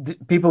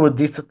people with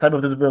these type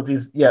of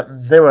disabilities, yeah,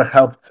 they were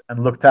helped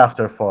and looked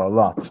after for a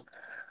lot.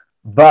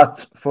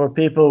 But for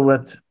people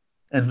with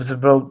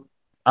invisible,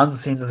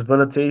 unseen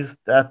disabilities,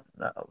 that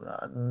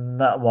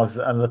was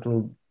a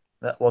little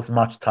that was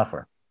much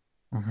tougher,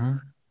 Mm-hmm.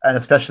 and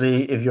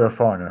especially if you're a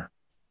foreigner.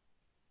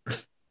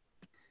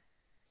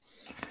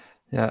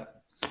 Yeah.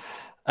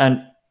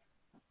 And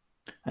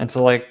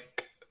so like,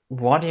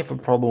 why do you have a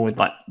problem with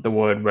like the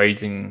word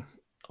raising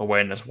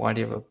awareness? Why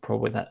do you have a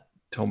problem with that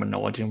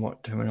terminology, and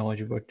what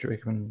terminology would you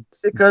recommend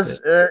instead?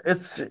 Because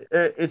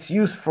it's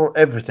used for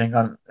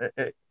everything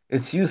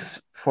it's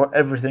used for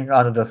everything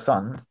under the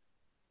sun,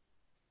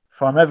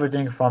 from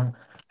everything from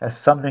as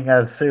something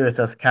as serious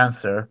as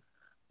cancer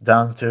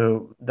down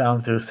to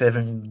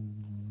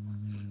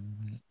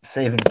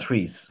saving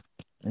trees.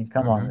 I mean,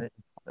 come Mm-hmm. on,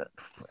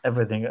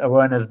 everything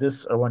awareness,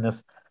 this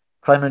awareness,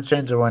 climate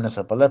change awareness,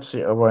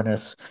 epilepsy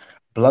awareness,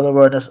 blood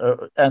awareness,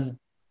 and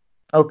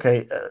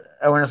okay,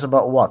 awareness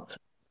about what?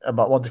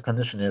 About what the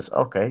condition is.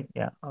 Okay,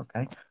 yeah,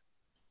 okay.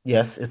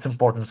 Yes, it's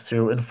important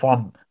to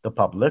inform the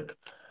public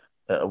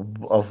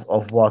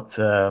of what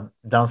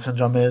Down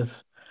syndrome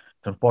is.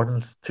 It's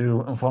important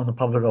to inform the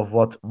public of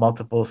what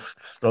multiple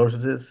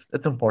sclerosis is.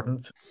 It's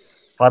important.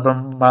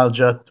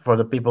 Fibromyalgia for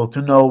the people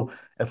to know,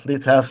 at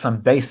least have some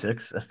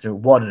basics as to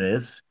what it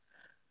is.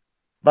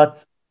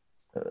 But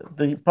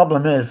the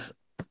problem is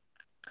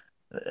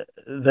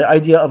the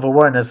idea of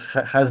awareness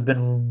has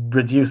been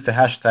reduced to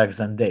hashtags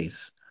and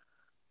days.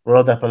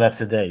 World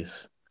Epilepsy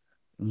Days,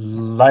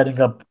 lighting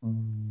up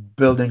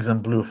buildings in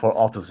blue for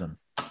autism,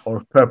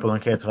 or purple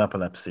in case of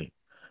epilepsy,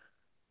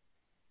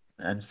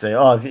 and say,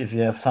 oh, if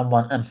you have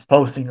someone and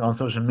posting on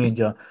social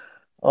media,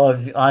 oh,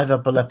 if I have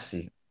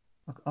epilepsy.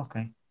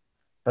 Okay.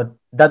 But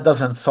that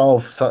doesn't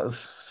solve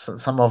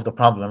some of the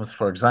problems,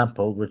 for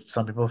example, which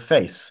some people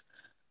face,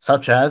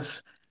 such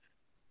as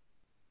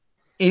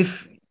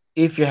if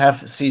if you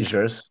have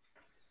seizures,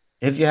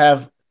 if you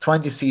have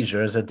 20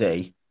 seizures a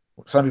day,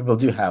 some people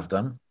do have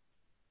them,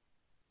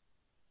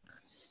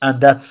 and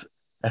that's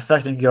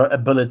affecting your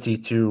ability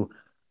to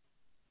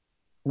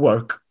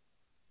work,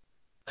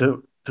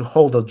 to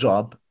hold a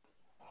job,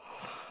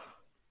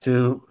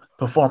 to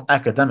perform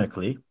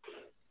academically,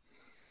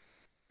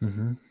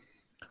 Mm-hmm.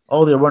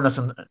 all the awareness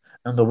in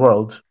the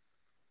world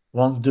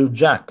won't do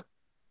jack,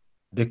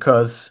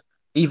 because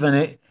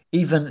even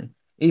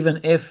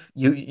if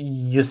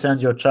you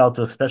send your child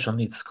to a special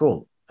needs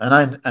school,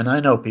 and I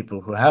know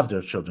people who have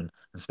their children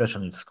in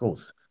special needs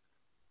schools,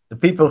 the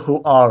people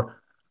who are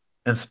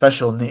in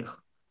special need,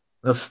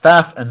 the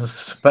staff in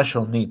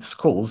special needs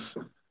schools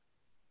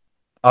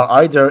are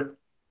either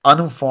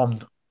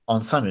uninformed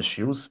on some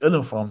issues,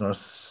 ill-informed on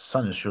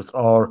some issues,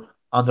 or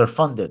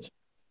underfunded.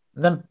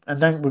 And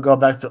then we go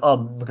back to, oh,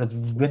 because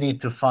we need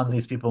to fund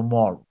these people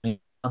more, we need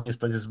to fund these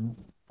places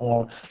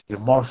more, give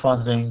more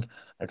funding,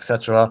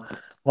 etc.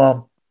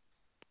 Well,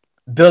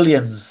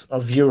 billions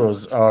of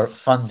euros are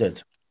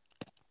funded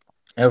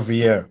every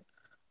year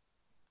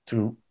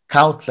to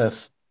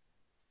countless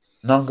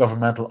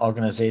non-governmental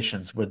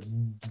organizations with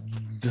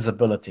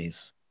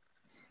disabilities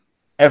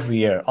every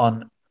year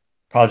on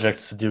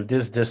projects to do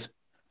this,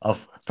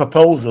 of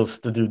proposals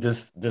to do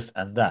this,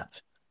 and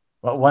that.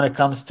 But when it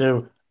comes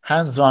to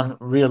hands-on,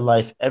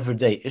 real-life,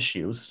 everyday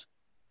issues,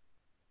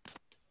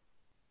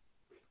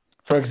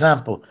 for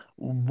example,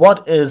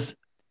 what is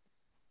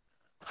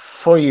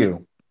for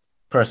you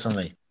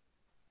personally,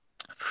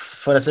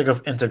 for the sake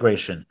of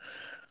integration,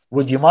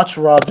 would you much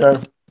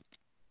rather,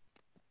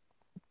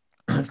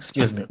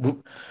 excuse me,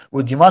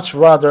 would you much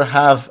rather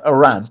have a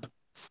ramp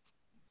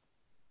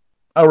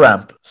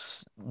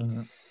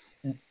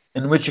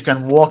in which you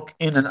can walk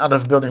in and out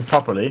of the building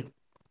properly?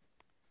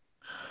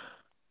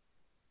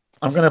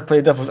 I'm going to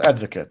play devil's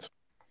advocate.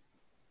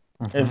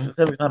 If, Mm-hmm.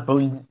 say, for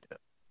example,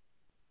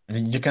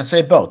 you can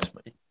say both.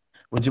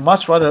 Would you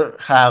much rather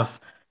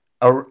have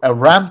a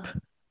ramp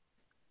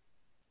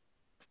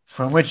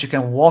from which you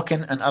can walk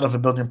in and out of a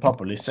building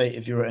properly, say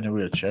if you were in a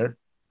wheelchair,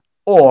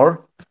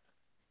 or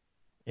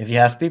if you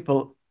have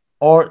people,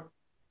 or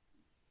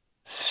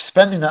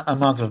spending that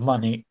amount of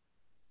money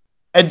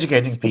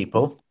educating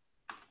people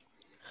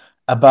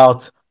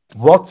about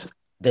what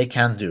they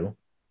can do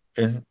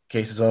in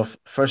cases of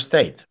first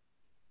aid.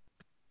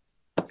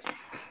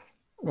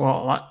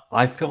 Well,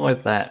 I feel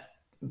like that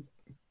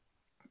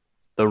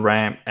the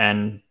ramp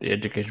and the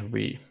education will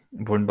be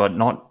important, but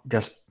not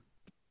just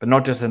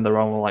in the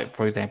realm of like,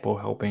 for example,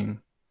 helping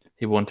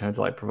people in terms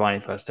of like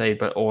providing first aid,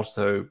 but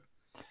also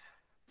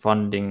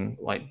funding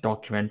like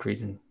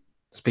documentaries and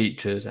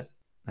speeches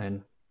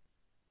and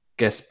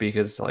guest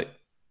speakers like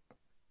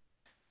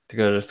to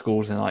go to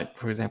schools and like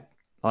for example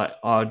like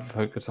I'd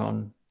focus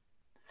on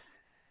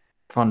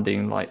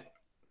funding like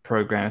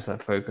programs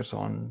that focus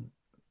on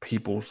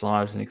people's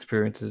lives and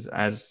experiences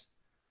as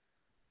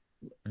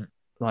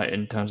like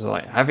in terms of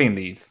like having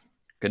these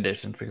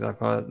conditions because I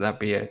thought that'd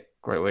be a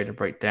great way to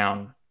break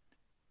down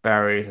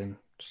barriers and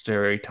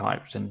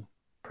stereotypes and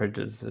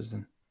prejudices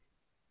and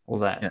all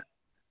that. Yeah.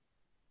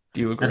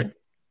 Do you agree? And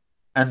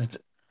and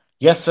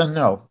yes and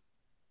no.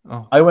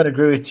 Oh. I would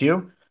agree with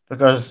you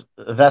because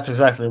that's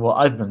exactly what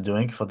I've been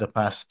doing for the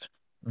past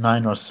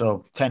 9 or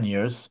so, 10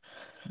 years.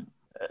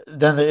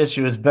 Then the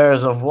issue is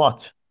barriers of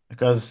what?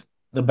 Because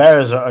the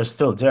barriers are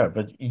still there.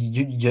 But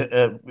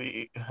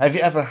have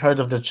you ever heard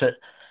of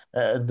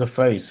the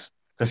phrase?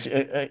 Because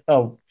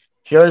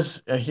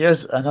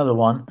here's another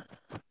one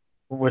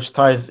which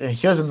ties.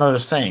 Here's another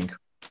saying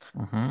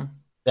Mm-hmm.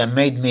 that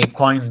made me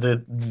coin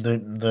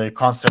the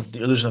concept,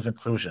 the illusion of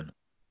inclusion.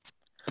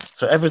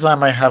 So every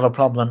time I have a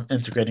problem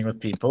integrating with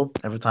people,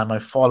 every time I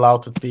fall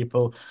out with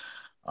people,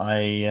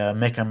 I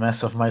make a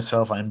mess of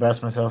myself, I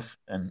embarrass myself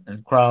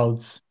in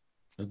crowds.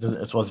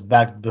 It was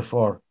back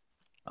before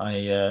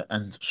I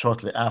and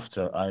shortly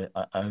after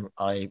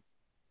I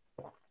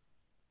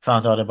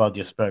found out about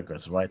the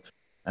Asperger's, right?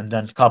 And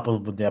then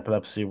coupled with the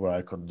epilepsy, where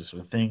I couldn't do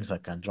certain things, I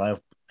can't drive,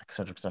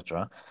 etc.,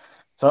 etc.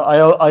 So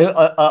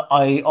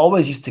I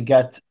always used to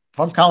get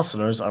from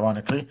counselors,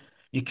 ironically,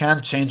 you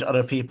can't change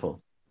other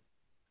people.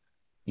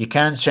 You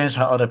can't change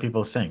how other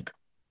people think.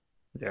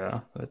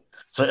 Yeah, that's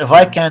So if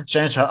I true. can't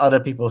change how other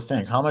people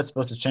think, how am I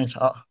supposed to change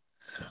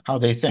how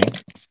they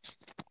think?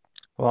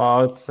 Well,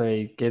 I would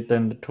say give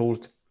them the tools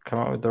to come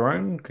up with their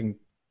own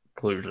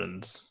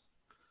conclusions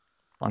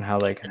on how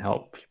they can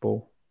help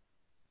people.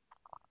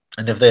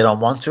 And if they don't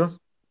want to,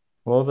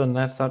 Well, then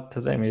that's up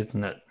to them,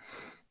 isn't it?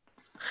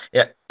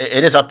 yeah,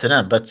 it is up to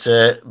them. But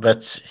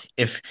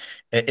if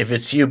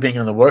it's you being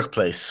in the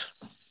workplace,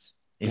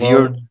 if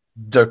you're Well,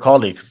 their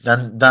colleague,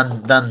 then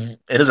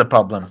it is a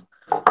problem.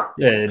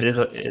 yeah,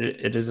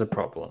 it is a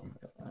problem.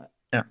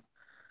 Yeah,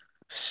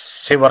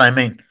 see what I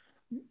mean?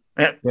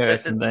 Yeah,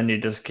 Yes, and then you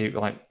just keep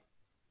like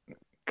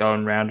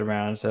going round and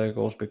round in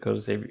circles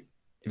because if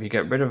you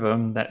get rid of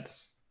them,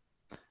 that's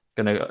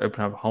going to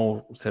open up a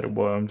whole set of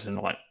worms and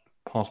like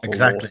possible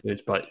exactly,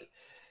 lawsuits.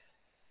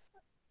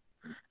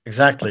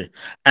 exactly.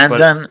 And But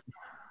then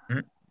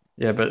mm,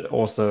 yeah, but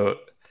also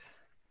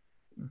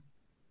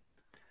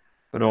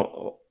but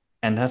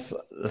and that's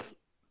the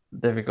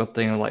difficult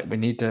thing. Like we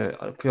need to.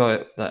 I feel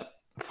like that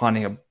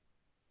finding a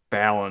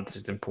balance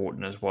is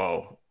important as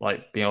well.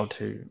 Like being able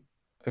to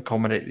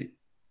accommodate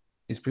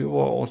these people,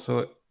 are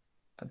also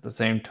at the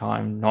same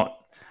time not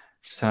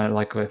sound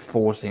like we're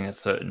forcing a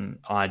certain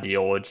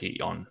ideology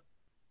on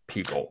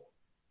people.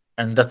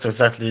 and that's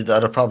exactly the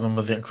other problem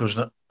with the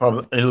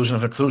illusion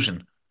of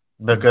inclusion.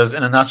 Mm. Because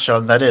in a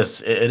nutshell, it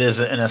is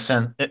in a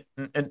sense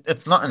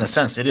it's not in a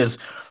sense it is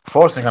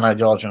forcing an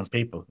ideology on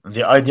people. And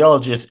the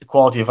ideology is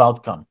equality of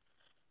outcome,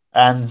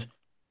 and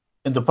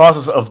in the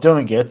process of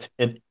doing it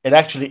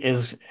actually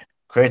is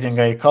creating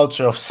a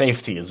culture of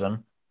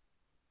safetyism,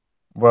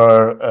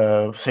 where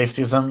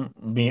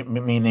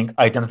meaning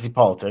identity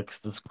politics,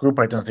 this group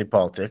identity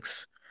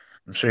politics.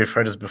 I'm sure you've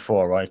heard this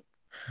before, right?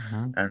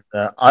 Mm-hmm. And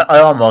I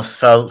almost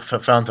fell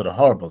into the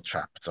horrible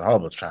trap. It's a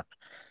horrible trap.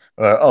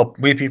 Oh,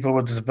 we people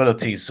with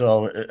disabilities.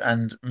 So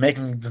and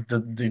making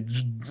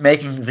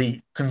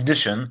the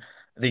condition,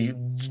 the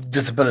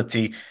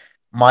disability,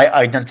 my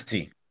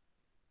identity,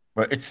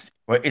 where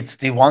it's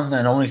the one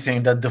and only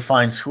thing that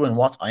defines who and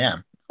what I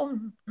am. Oh,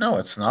 no,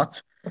 it's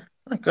not.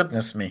 My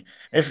goodness me.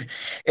 If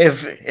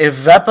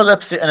if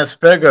epilepsy and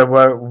Asperger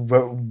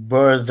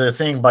were the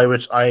thing by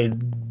which I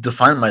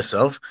define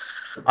myself,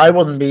 I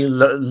wouldn't be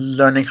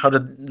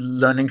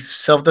learning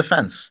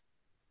self-defense.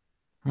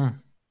 Hmm.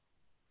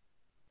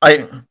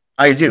 I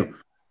I do.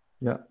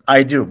 Yeah.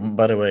 I do,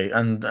 by the way.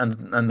 And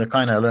the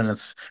kind I learn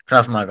it's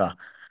Krav Maga.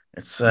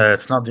 It's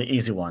not the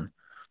easy one.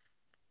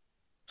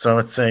 So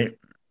it's a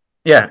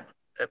yeah,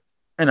 uh,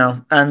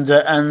 and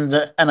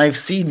I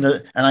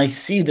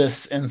see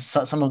this in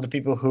some of the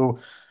people who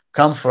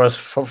come for us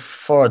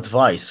for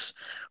advice,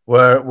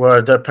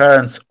 where their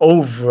parents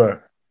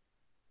over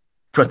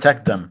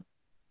protect them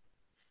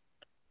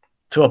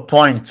to a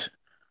point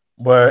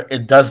where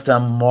it does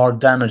them more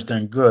damage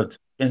than good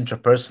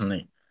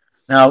interpersonally.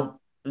 Now,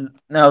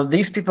 now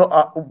these people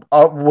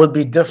would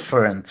be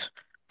different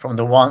from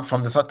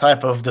the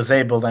type of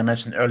disabled I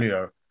mentioned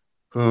earlier,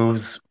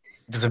 whose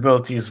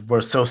disabilities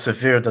were so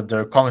severe that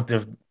their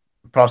cognitive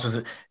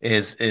process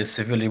is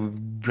severely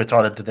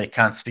retarded that they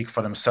can't speak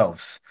for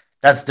themselves.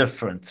 That's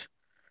different.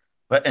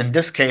 But in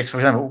this case, for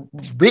example,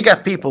 we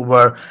get people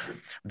where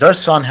their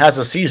son has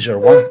a seizure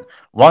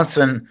once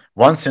in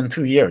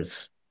 2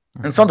 years.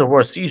 And it's not Hmm. the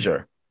worst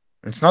seizure.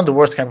 It's not the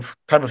worst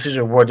type of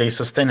seizure where they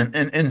sustain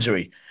an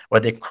injury,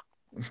 where they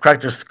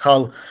crack their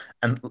skull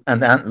and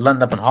then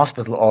land up in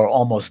hospital or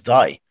almost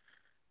die.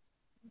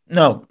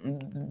 No,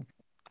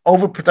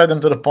 overprotect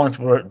them to the point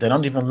where they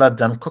don't even let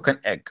them cook an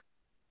egg,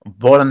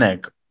 boil an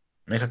egg,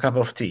 make a cup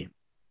of tea,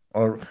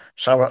 or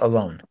shower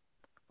alone,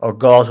 or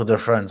go out with their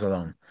friends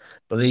alone.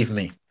 Believe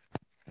me,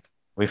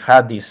 we've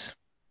had these,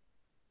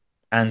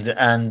 and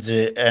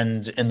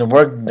in the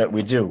work that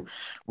we do,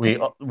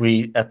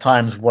 we at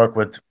times work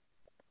with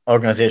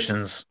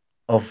organizations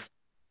of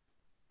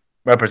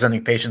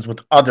representing patients with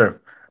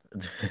other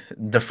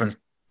different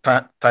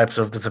types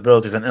of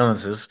disabilities and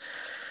illnesses.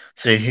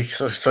 So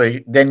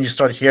then you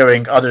start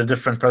hearing other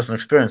different personal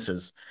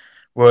experiences,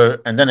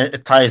 and then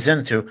it ties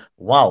into,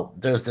 wow,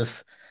 there's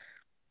this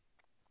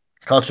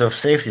culture of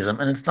safetyism,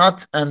 and it's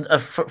not, and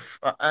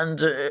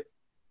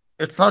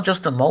it's not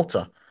just in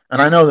Malta.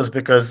 And I know this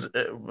because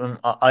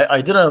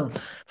I did a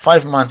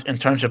 5 month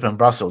internship in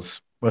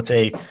Brussels with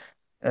a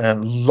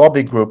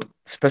lobby group,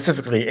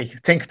 specifically a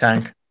think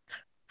tank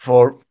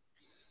for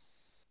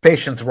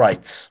patients'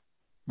 rights.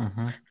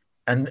 Hmm.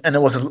 And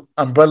it was an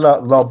umbrella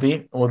lobby.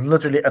 It was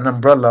literally an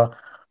umbrella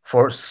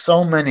for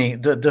so many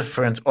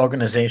different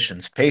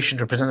organizations, patient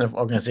representative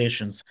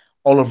organizations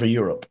all over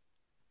Europe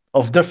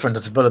of different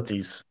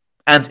disabilities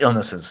and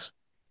illnesses.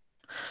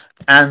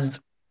 And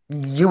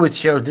you would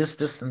hear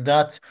this, and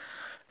that.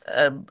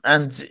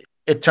 And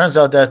it turns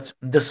out that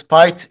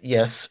despite,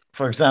 yes,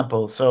 for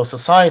example, so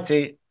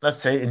society,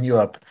 let's say in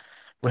Europe,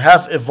 we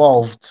have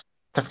evolved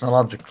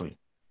technologically.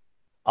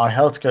 Our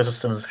healthcare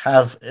systems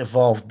have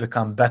evolved,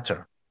 become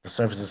better, the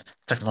services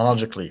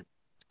technologically.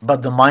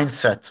 But the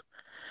mindset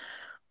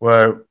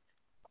where,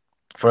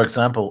 for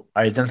example,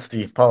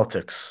 identity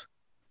politics,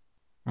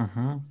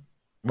 Hmm.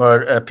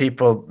 where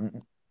people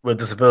with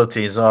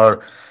disabilities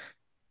are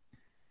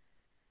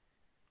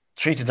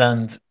treated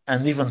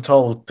and even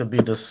told to be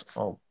this,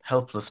 oh,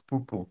 helpless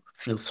poo poo,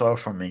 feel sorry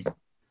for me,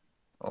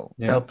 oh,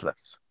 Yeah.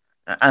 helpless.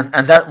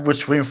 And that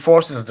which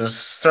reinforces the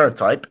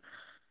stereotype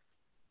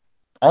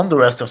on the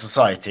rest of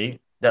society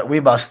that we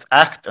must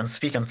act and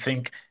speak and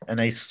think in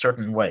a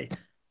certain way.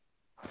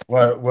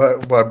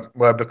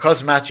 Where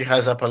because Matthew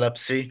has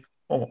epilepsy,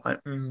 oh,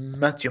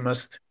 Matthew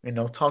must,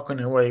 talk in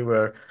a way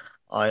where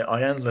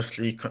I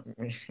endlessly,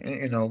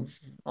 you know,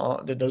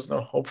 there's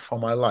no hope for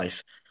my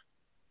life.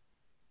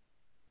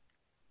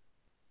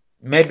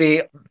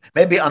 Maybe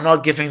maybe I'm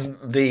not giving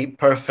the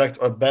perfect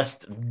or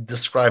best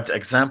described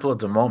example at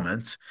the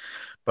moment,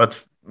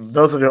 but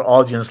those of your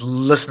audience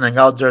listening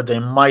out there, they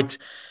might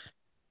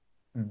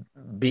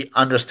be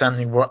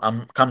understanding where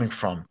I'm coming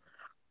from,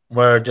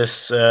 where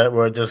this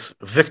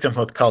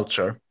victimhood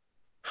culture,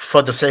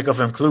 for the sake of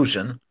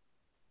inclusion,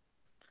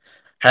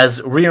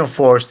 has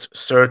reinforced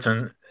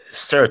certain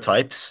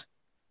stereotypes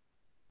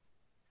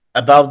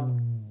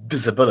about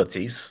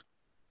disabilities.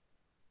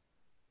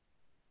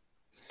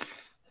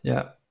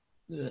 Yeah.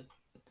 Yeah.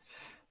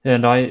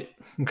 And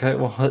okay,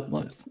 well,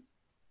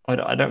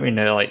 I don't mean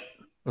to like,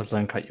 I was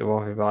going to cut you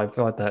off, but I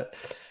feel like that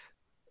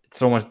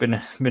it's almost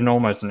been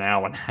almost an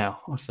hour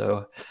now.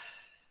 So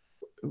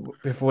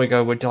before we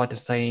go, would you like to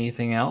say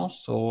anything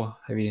else, or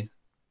have you? Do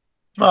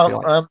you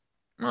feel Well,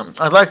 like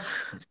I'd like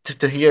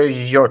to hear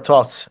your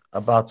thoughts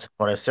about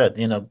what I said.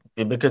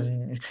 Because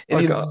if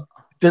okay? you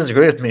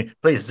disagree with me,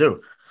 please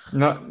do.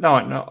 No, no,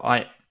 no.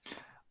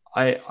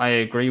 I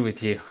agree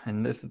with you,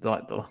 and this is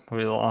like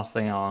probably the last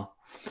thing I'll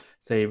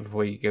say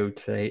before you go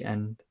today.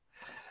 And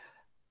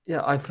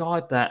yeah, I feel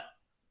like that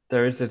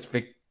there is this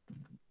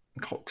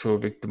cultural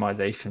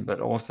victimization,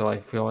 but also I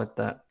feel like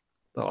that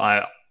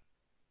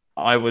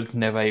I was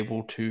never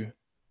able to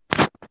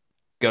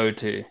go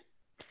to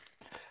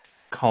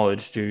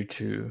college due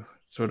to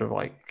sort of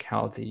like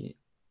how the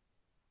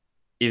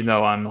even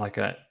though I'm like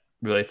a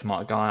really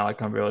smart guy,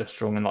 like I'm really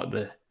strong in like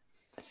the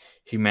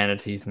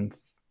humanities and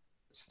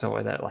stuff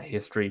like that, like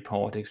history,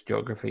 politics,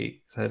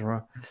 geography,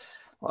 etc.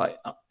 Like,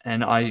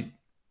 and I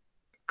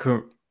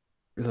couldn't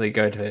really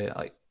go to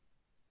like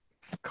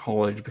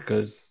college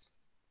because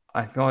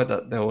I feel like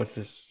that there was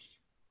this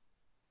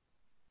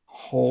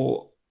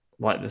whole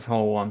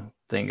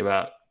thing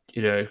about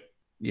you know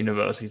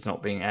universities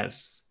not being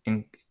as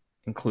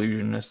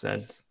inclusionist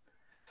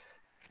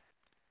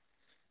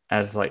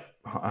as like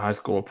high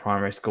school or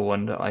primary school,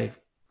 and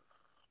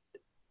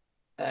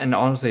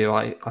honestly,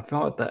 I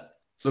felt that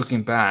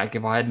looking back,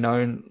 if I had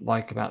known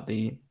like about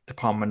the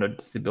Department of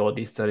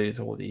Disability Studies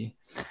or the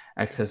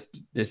Access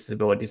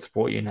Disability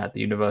Support Unit at the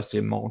University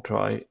of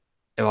Malta,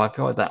 if I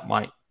felt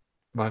like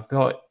if I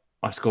felt like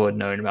my school had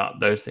known about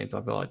those things,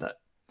 I feel like that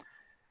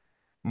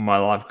my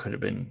life could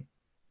have been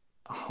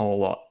a whole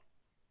lot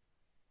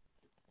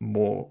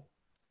more.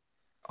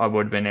 I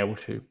would have been able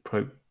to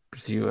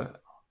pursue a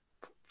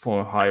form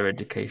of higher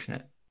education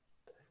at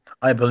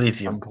I believe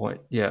you. some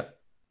point. Yeah,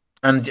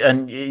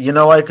 And you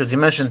know why? Because you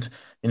mentioned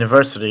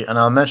university, and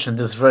I'll mention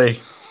this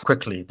very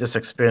quickly. This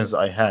experience that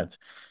I had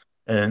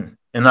in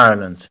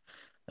Ireland.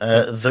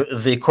 Yeah.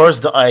 The course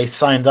that I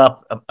signed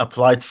up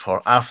applied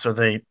for after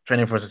the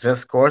Training for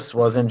Success course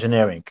was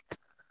engineering,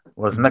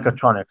 was Mm-hmm.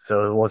 mechatronics.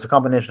 So it was a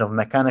combination of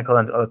mechanical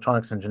and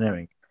electronics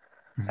engineering.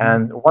 Mm-hmm.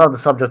 And one of the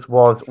subjects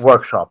was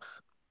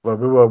workshops, where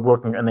we were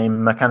working in a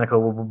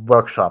mechanical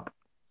workshop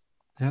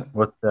Yeah.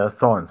 with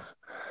thorns.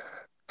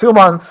 2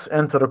 months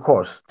into the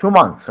course, 2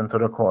 months into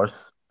the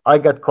course, I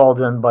get called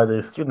in by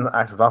the student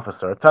access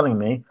officer telling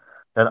me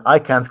that I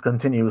can't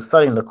continue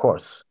studying the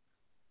course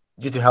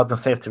due to health and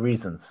safety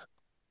reasons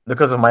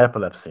because of my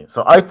epilepsy.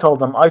 So I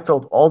told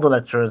all the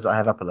lecturers I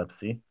have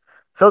epilepsy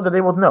so that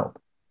they would know.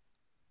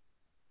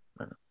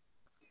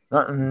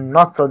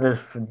 Not so that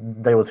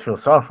they would feel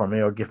sorry for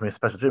me or give me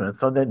special treatment,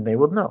 so that they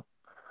would know.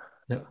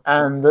 Yeah.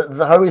 And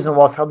her reason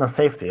was health and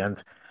safety.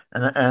 And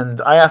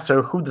I asked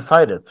her who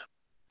decided,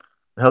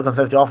 the health and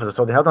safety officer.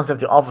 So the health and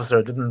safety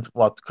officer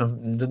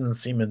didn't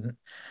seem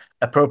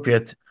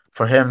appropriate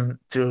for him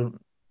to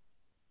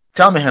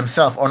tell me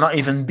himself or not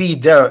even be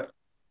there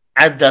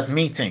at that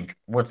meeting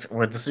with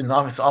the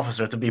student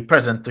officer to be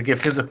present to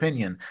give his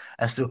opinion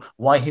as to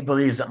why he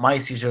believes that my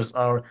seizures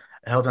are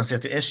health and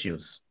safety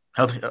issues,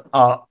 health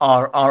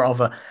are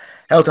of a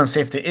health and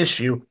safety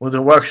issue with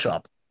the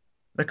workshop.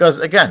 Because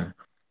again,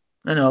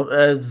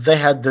 they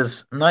had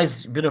this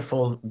nice,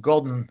 beautiful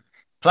golden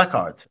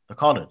placard,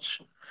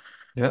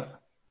 Yeah.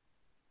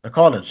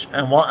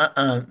 and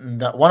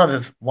one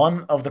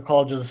of the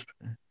college's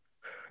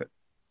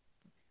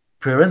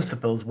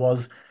principles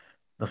was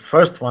the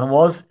first one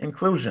was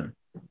inclusion.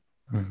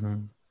 Mm-hmm.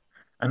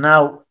 And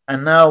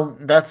now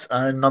that's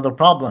another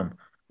problem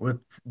with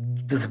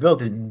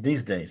disability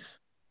these days.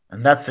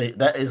 And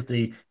that is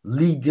the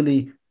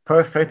legally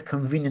perfect,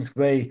 convenient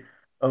way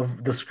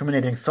of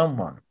discriminating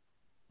someone.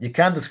 You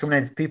can't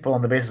discriminate people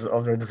on the basis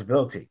of their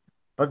disability.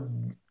 But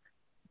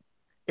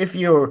if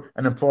you're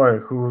an employer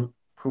who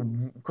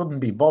couldn't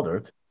be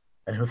bothered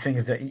and who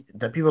thinks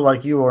that people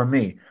like you or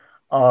me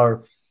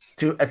are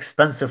too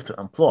expensive to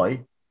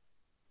employ,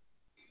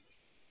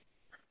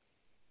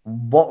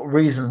 what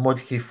reason would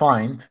he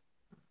find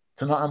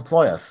to not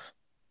employ us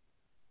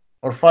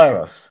or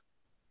fire us?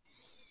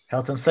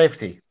 Health and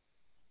safety.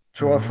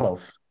 True or Mm-hmm.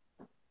 false?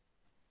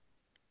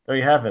 There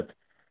you have it.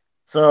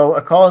 So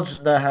a college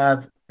that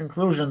had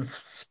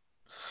conclusions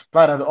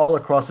splattered all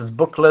across its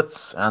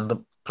booklets and the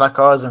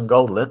placards and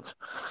gold lit.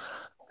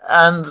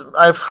 And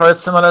I've heard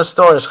similar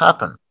stories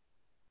happen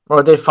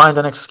where they find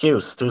an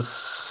excuse to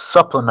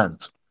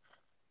supplement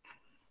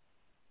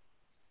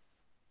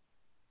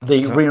the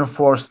Yeah.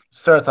 reinforced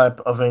stereotype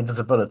of a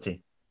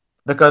disability.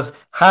 Because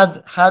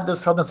had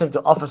this health and safety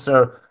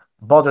officer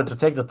bothered to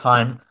take the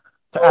time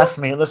to ask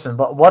me, listen,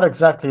 but what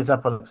exactly is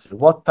epilepsy?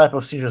 What type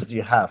of seizures do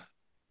you have?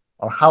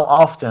 Or how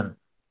often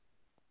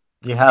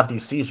do you have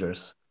these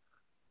seizures?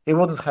 He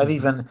wouldn't have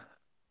Mm-hmm.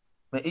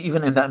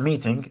 even in that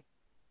meeting,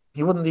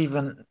 he wouldn't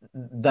even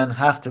then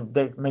have to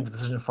make the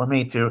decision for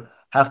me to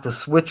have to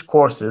switch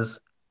courses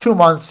 2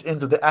 months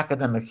into the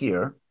academic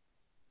year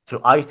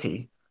to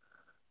IT,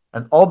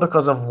 and all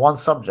because of one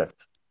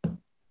subject.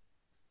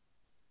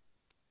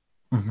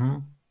 Mm-hmm.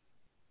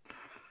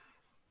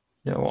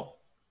 Yeah. Well.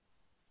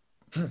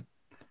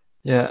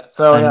 Yeah.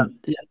 So yeah,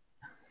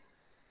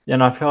 Yeah,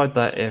 and I feel like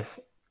that if,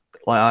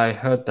 like, I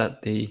heard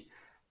that the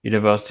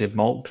University of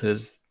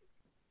Malta's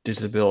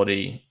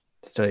disability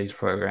studies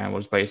program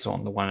was based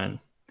on the one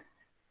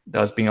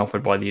that was being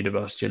offered by the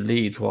University of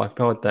Leeds. Well, I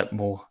feel like that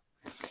more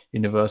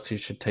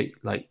universities should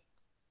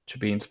should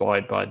be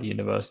inspired by the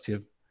University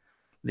of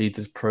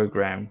Leeds'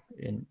 program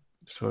in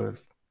sort of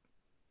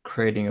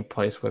creating a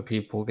place where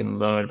people can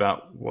learn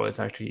about what it's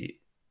actually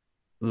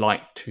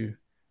like to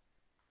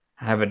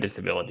have a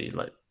disability,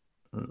 like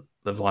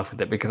live life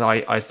with it. Because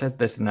I said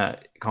this in a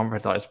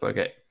conference I spoke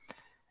at.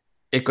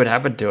 It could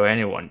happen to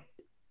anyone.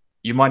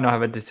 You might not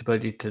have a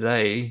disability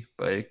today,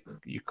 but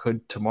you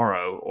could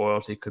tomorrow, or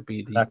else it could be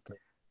the exactly,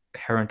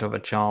 parent of a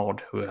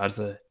child who has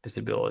a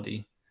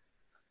disability.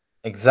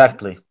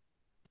 exactly,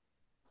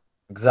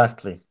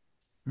 exactly,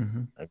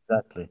 Mm-hmm.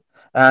 exactly.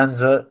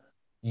 And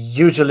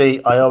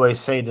usually, I always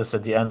say this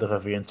at the end of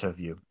every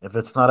interview. If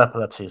it's not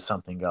epilepsy, it's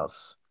something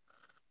else.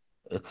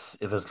 It's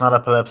If it's not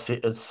epilepsy,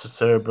 it's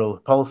cerebral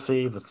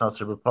palsy. If it's not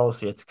cerebral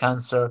palsy, it's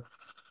cancer.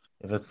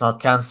 If it's not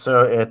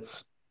cancer,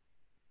 it's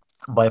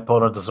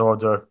bipolar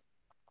disorder.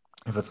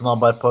 If it's not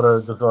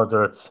bipolar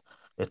disorder, it's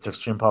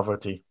extreme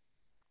poverty.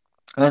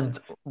 And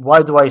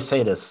why do I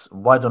say this?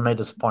 Why do I make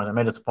this point? I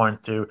made this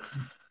point to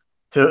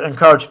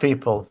encourage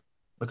people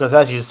because,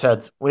 as you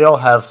said, we all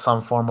have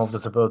some form of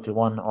disability,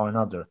 one or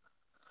another.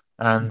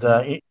 And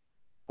Mm-hmm.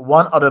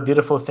 one other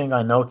beautiful thing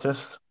I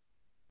noticed: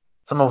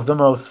 some of the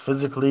most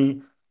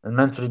physically and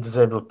mentally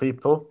disabled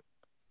people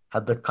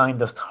had the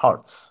kindest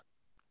hearts.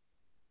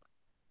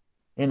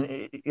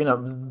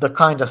 The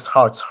kindest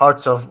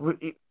hearts of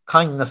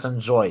kindness and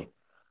joy,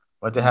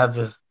 where they have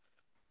this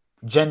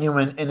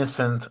genuine,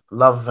 innocent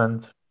love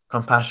and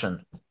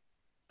compassion.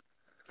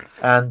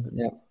 And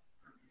Yeah.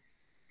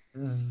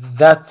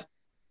 that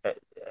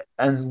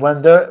and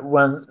when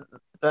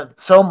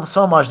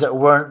so much that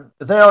when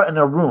they are in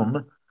a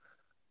room,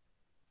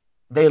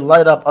 they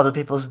light up other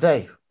people's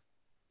day.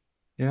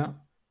 Yeah.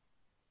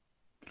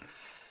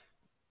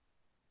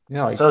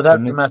 Yeah, So like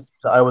that's the couldn't message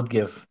that I would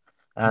give.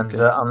 And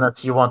okay.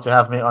 unless you want to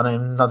have me on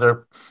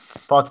another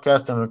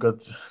podcast and we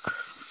could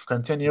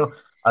continue,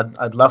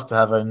 I'd love to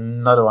have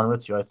another one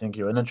with you. I think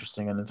you're an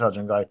interesting and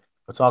intelligent guy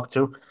to talk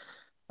to.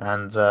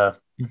 And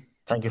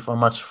thank you so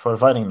much for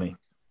inviting me.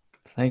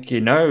 Thank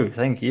you. No,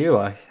 thank you.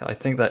 I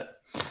think that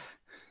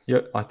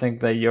I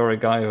think that you're a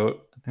guy who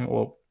I think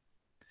well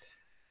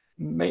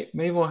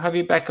maybe we'll have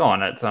you back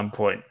on at some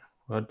point.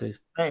 We'll have to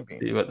Maybe,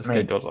 see what the maybe.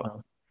 schedules are.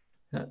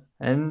 Yeah.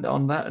 And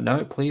on that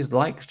note, please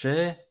like,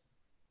 share,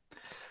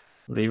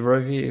 leave a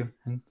review,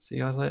 and see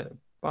you guys later.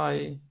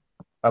 Bye.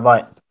 Bye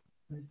bye.